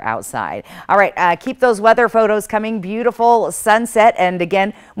weather outside. All right, keep those weather photos coming. Beautiful sunset. And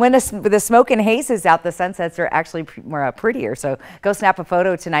again, when the smoke and haze is out, the sunsets are actually prettier. So go snap a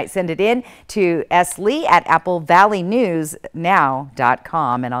photo tonight. Send it in to S. Lee at Apple Valley News.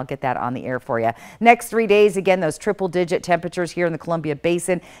 AppleValleyNewsNow.com, and I'll get that on the air for you. Next 3 days, again, those triple-digit temperatures here in the Columbia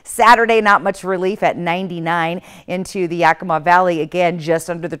Basin. Saturday, not much relief at 99. Into the Yakima Valley, again, just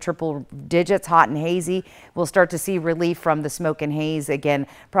under the triple digits, hot and hazy. We'll start to see relief from the smoke and haze again,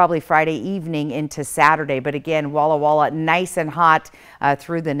 probably Friday evening into Saturday. But again, Walla Walla, nice and hot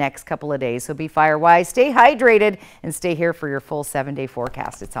through the next couple of days. So be fire-wise, stay hydrated, and stay here for your full 7-day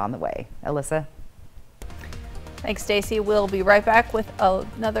forecast. It's on the way. Alyssa? Thanks, Stacy. We'll be right back with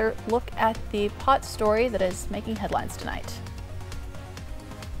another look at the pot story that is making headlines tonight.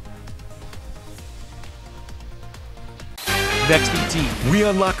 Next ET, we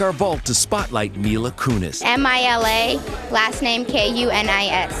unlock our vault to spotlight Mila Kunis. M-I-L-A, last name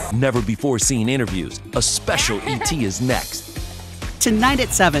K-U-N-I-S. Never before seen interviews. A special ET is next. Tonight at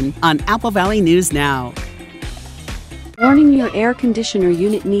 7 on Apple Valley News Now. Warning, your air conditioner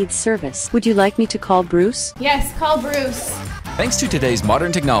unit needs service. Would you like me to call Bruce? Yes, call Bruce. Thanks to today's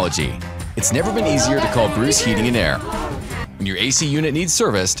modern technology, it's never been easier to call Bruce Heating and Air. When your AC unit needs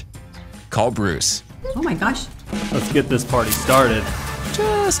serviced, call Bruce. Oh my gosh. Let's get this party started.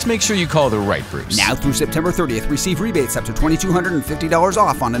 Just make sure you call the right Bruce. Now through September 30th, receive rebates up to $2,250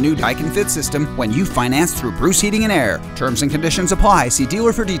 off on a new Daikin Fit system when you finance through Bruce Heating and Air. Terms and conditions apply. See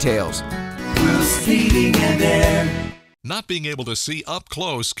dealer for details. Bruce Heating and Air. Not being able to see up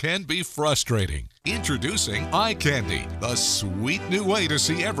close can be frustrating. Introducing Eye Candy, the sweet new way to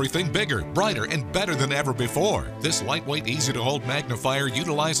see everything bigger, brighter, and better than ever before. This lightweight, easy-to-hold magnifier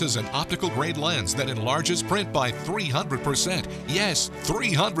utilizes an optical-grade lens that enlarges print by 300%. Yes,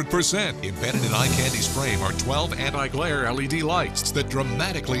 300%. Embedded in Eye Candy's frame are 12 anti-glare LED lights that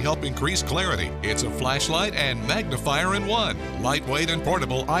dramatically help increase clarity. It's a flashlight and magnifier in one. Lightweight and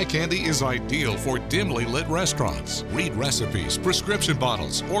portable, Eye Candy is ideal for dimly lit restaurants. Read recipes, prescription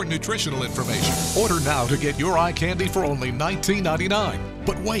bottles, or nutritional information. Order now to get your Eye Candy for only $19.99.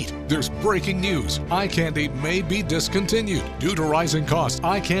 But wait, there's breaking news. Eye Candy may be discontinued. Due to rising costs,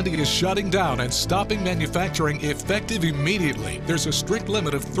 Eye Candy is shutting down and stopping manufacturing effective immediately. There's a strict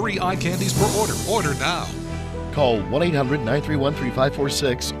limit of 3 Eye Candies per order. Order now. Call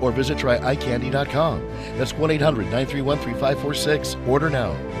 1-800-931-3546 or visit tryeyecandy.com. That's 1-800-931-3546. Order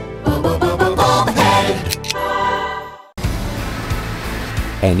now.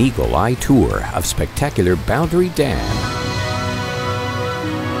 An Eagle Eye tour of spectacular Boundary Dam.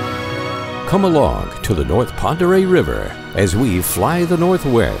 Come along to the North Pend Oreille River as we fly the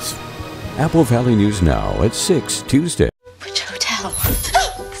Northwest. Apple Valley News Now at 6 Tuesday. Which hotel?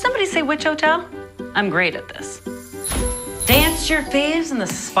 Somebody say which hotel? I'm great at this. Dance your faves in the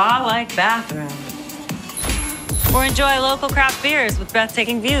spa-like bathroom. Or enjoy local craft beers with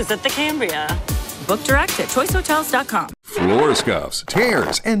breathtaking views at the Cambria. Book direct at choicehotels.com. Floor scuffs,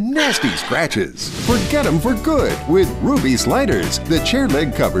 tears, and nasty scratches. Forget them for good with Ruby Sliders, the chair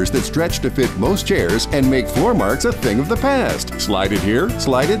leg covers that stretch to fit most chairs and make floor marks a thing of the past. Slide it here,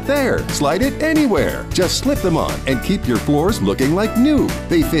 slide it there, slide it anywhere. Just slip them on and keep your floors looking like new.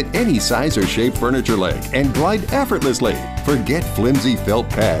 They fit any size or shape furniture leg and glide effortlessly. Forget flimsy felt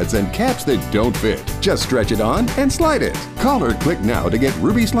pads and caps that don't fit. Just stretch it on and slide it. Call or click now to get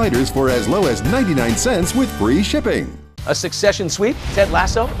Ruby Sliders for as low as 99 cents with free shipping. A succession sweep, Ted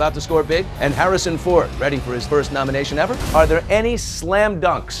Lasso about to score big, and Harrison Ford ready for his first nomination ever. Are there any slam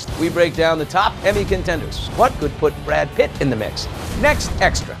dunks? We break down the top Emmy contenders. What could put Brad Pitt in the mix? Next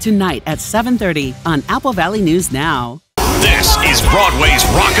Extra. Tonight at 7:30 on Apple Valley News Now. This is Broadway's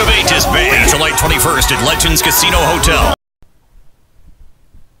Rock of Ages Band. July 21st at Legends Casino Hotel.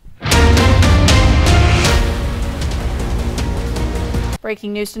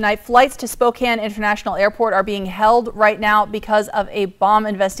 Breaking news tonight, flights to Spokane International Airport are being held right now because of a bomb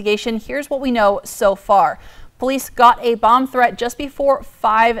investigation. Here's what we know so far. Police got a bomb threat just before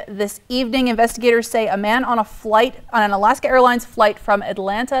 5 this evening. Investigators say a man on an Alaska Airlines flight from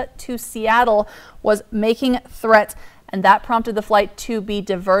Atlanta to Seattle was making threats, and that prompted the flight to be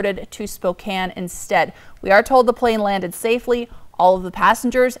diverted to Spokane instead. We are told the plane landed safely. All of the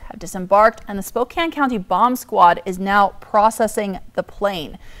passengers have disembarked, and the Spokane County Bomb Squad is now processing the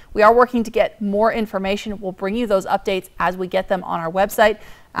plane. We are working to get more information. We'll bring you those updates as we get them on our website,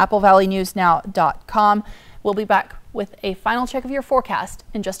 applevalleynewsnow.com. We'll be back with a final check of your forecast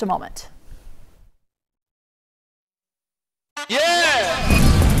in just a moment. Yeah!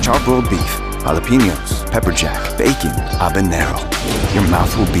 Charbroiled beef, jalapenos, pepper jack, bacon, habanero. Your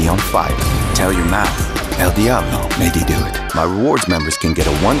mouth will be on fire. Tell your mouth. El Diablo made you do it. My rewards members can get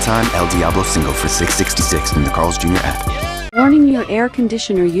a one-time El Diablo single for $6.66 in the Carl's Jr. app. Warning, your air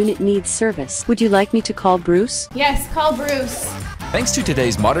conditioner unit needs service. Would you like me to call Bruce? Yes, call Bruce. Thanks to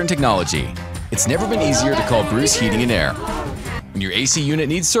today's modern technology, It's never been easier to call Bruce Heating and Air. When your AC unit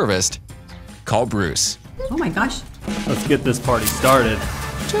needs serviced, call Bruce. Oh my gosh. Let's get this party started.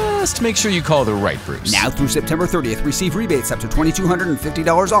 Just make sure you call the right Bruce. Now through September 30th, receive rebates up to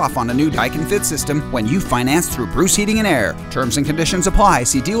 $2,250 off on a new Daikin Fit system when you finance through Bruce Heating and Air. Terms and conditions apply.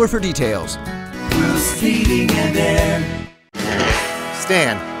 See dealer for details. Bruce Heating and Air.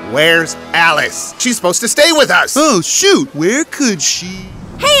 Stan, where's Alice? She's supposed to stay with us. Oh, shoot. Where could she?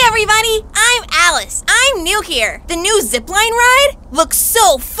 Hey everybody, I'm Alice. I'm new here. The new zipline ride looks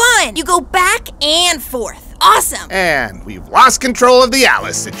so fun. You go back and forth. Awesome. And we've lost control of the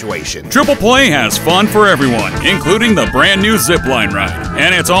Alice situation. Triple Play has fun for everyone, including the brand new zipline ride.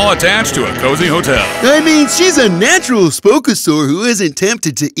 And it's all attached to a cozy hotel. I mean, she's a natural spokosaur who isn't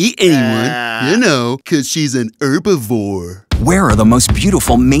tempted to eat anyone. You know, because she's an herbivore. Where are the most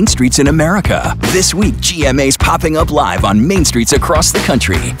beautiful main streets in America? This week, GMA's popping up live on main streets across the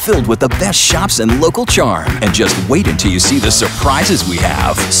country, filled with the best shops and local charm. And just wait until you see the surprises we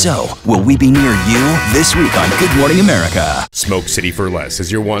have. So, will we be near you this week on Good Morning America? Smoke City for Less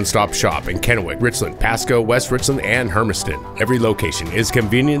is your one-stop shop in Kennewick, Richland, Pasco, West Richland, and Hermiston. Every location is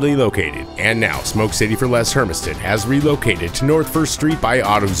conveniently located. And now, Smoke City for Less Hermiston has relocated to North 1st Street by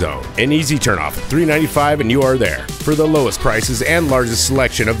AutoZone. An easy turnoff, $3.95, and you are there. For the lowest prices and largest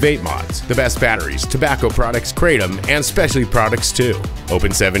selection of vape mods, the best batteries, tobacco products, kratom, and specialty products too.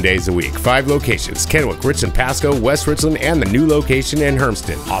 Open 7 days a week, 5 locations: Kennewick, Richland, Pasco, West Richland, and the new location in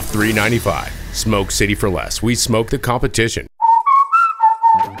Hermiston, off $3.95. Smoke City for Less. We smoke the competition.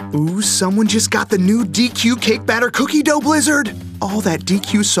 Ooh, someone just got the new DQ Cake Batter Cookie Dough Blizzard. All that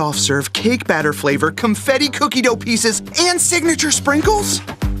DQ soft serve cake batter flavor, confetti cookie dough pieces, and signature sprinkles?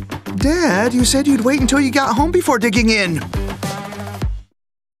 Dad, you said you'd wait until you got home before digging in.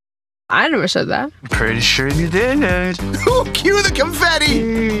 I never said that. Pretty sure you did. Cue the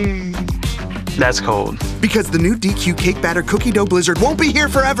confetti! That's cold. Because the new DQ Cake Batter Cookie Dough Blizzard won't be here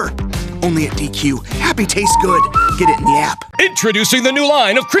forever. Only at DQ. Happy tastes good. Get it in the app. Introducing the new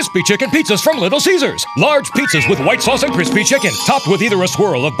line of crispy chicken pizzas from Little Caesars. Large pizzas with white sauce and crispy chicken, topped with either a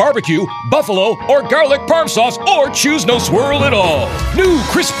swirl of barbecue, buffalo, or garlic parm sauce, or choose no swirl at all. New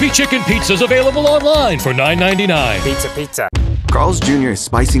crispy chicken pizzas available online for $9.99. Pizza. Carl's Jr. is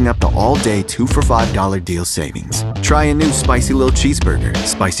spicing up the all-day 2 for $5 deal savings. Try a new spicy little cheeseburger,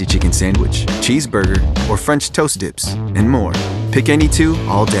 spicy chicken sandwich, cheeseburger, or French toast dips, and more. Pick any two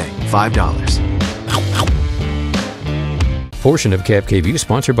all day, $5. Portion of KFKV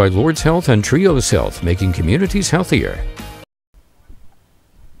sponsored by Lord's Health and Trios Health, making communities healthier.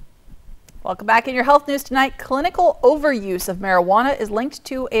 Welcome back. In your health news tonight, clinical overuse of marijuana is linked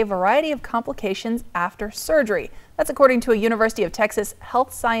to a variety of complications after surgery. That's according to a University of Texas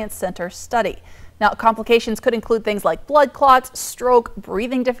Health Science Center study. Now, complications could include things like blood clots, stroke,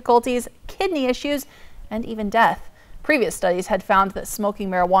 breathing difficulties, kidney issues, and even death. Previous studies had found that smoking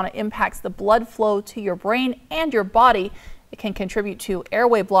marijuana impacts the blood flow to your brain and your body. It can contribute to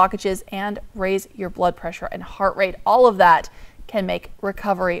airway blockages and raise your blood pressure and heart rate. All of that can make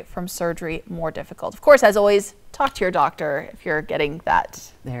recovery from surgery more difficult. Of course, as always, talk to your doctor if you're getting that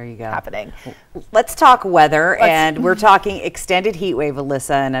happening. Let's talk weather, and we're talking extended heat wave,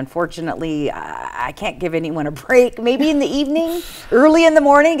 Alyssa, and unfortunately, I can't give anyone a break. Maybe in the evening, early in the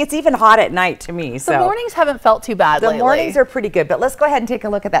morning. It's even hot at night to me. The mornings haven't felt too bad lately. The mornings are pretty good, but let's go ahead and take a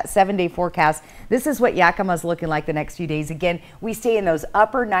look at that 7-day forecast. This is what Yakima's looking like the next few days. Again, we stay in those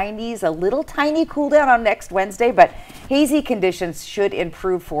upper 90s, a little tiny cool down on next Wednesday, but hazy conditions should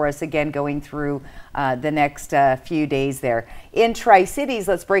improve for us again going through the next few days there. In Tri-Cities,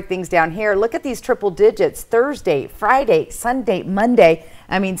 let's break things down here. Look at these triple digits: Thursday, Friday, Sunday, Monday.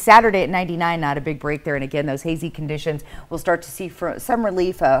 I mean, Saturday at 99, not a big break there. And again, those hazy conditions, we'll start to see some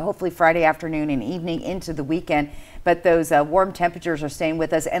relief, hopefully Friday afternoon and evening into the weekend. But those warm temperatures are staying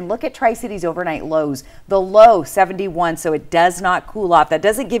with us. And look at Tri-Cities overnight lows. The low, 71, so it does not cool off. That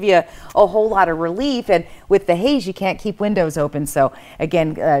doesn't give you a whole lot of relief. And with the haze, you can't keep windows open. So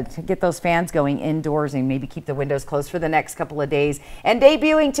again, to get those fans going indoors and maybe keep the windows closed for the next couple of days. And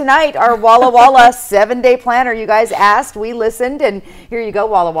debuting tonight, our Walla Walla 7-day planner. You guys asked, we listened, and here you go,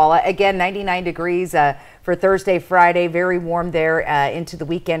 Walla Walla. Again, 99 degrees for Thursday, Friday, very warm there into the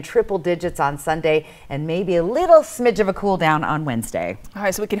weekend, triple digits on Sunday, and maybe a little smidge of a cool down on Wednesday. All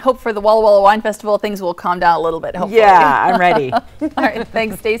right, so we can hope for the Walla Walla Wine Festival, things will calm down a little bit, hopefully. Yeah, I'm ready. All right,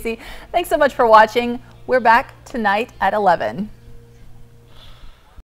 thanks, Stacy. Thanks so much for watching. We're back tonight at 11.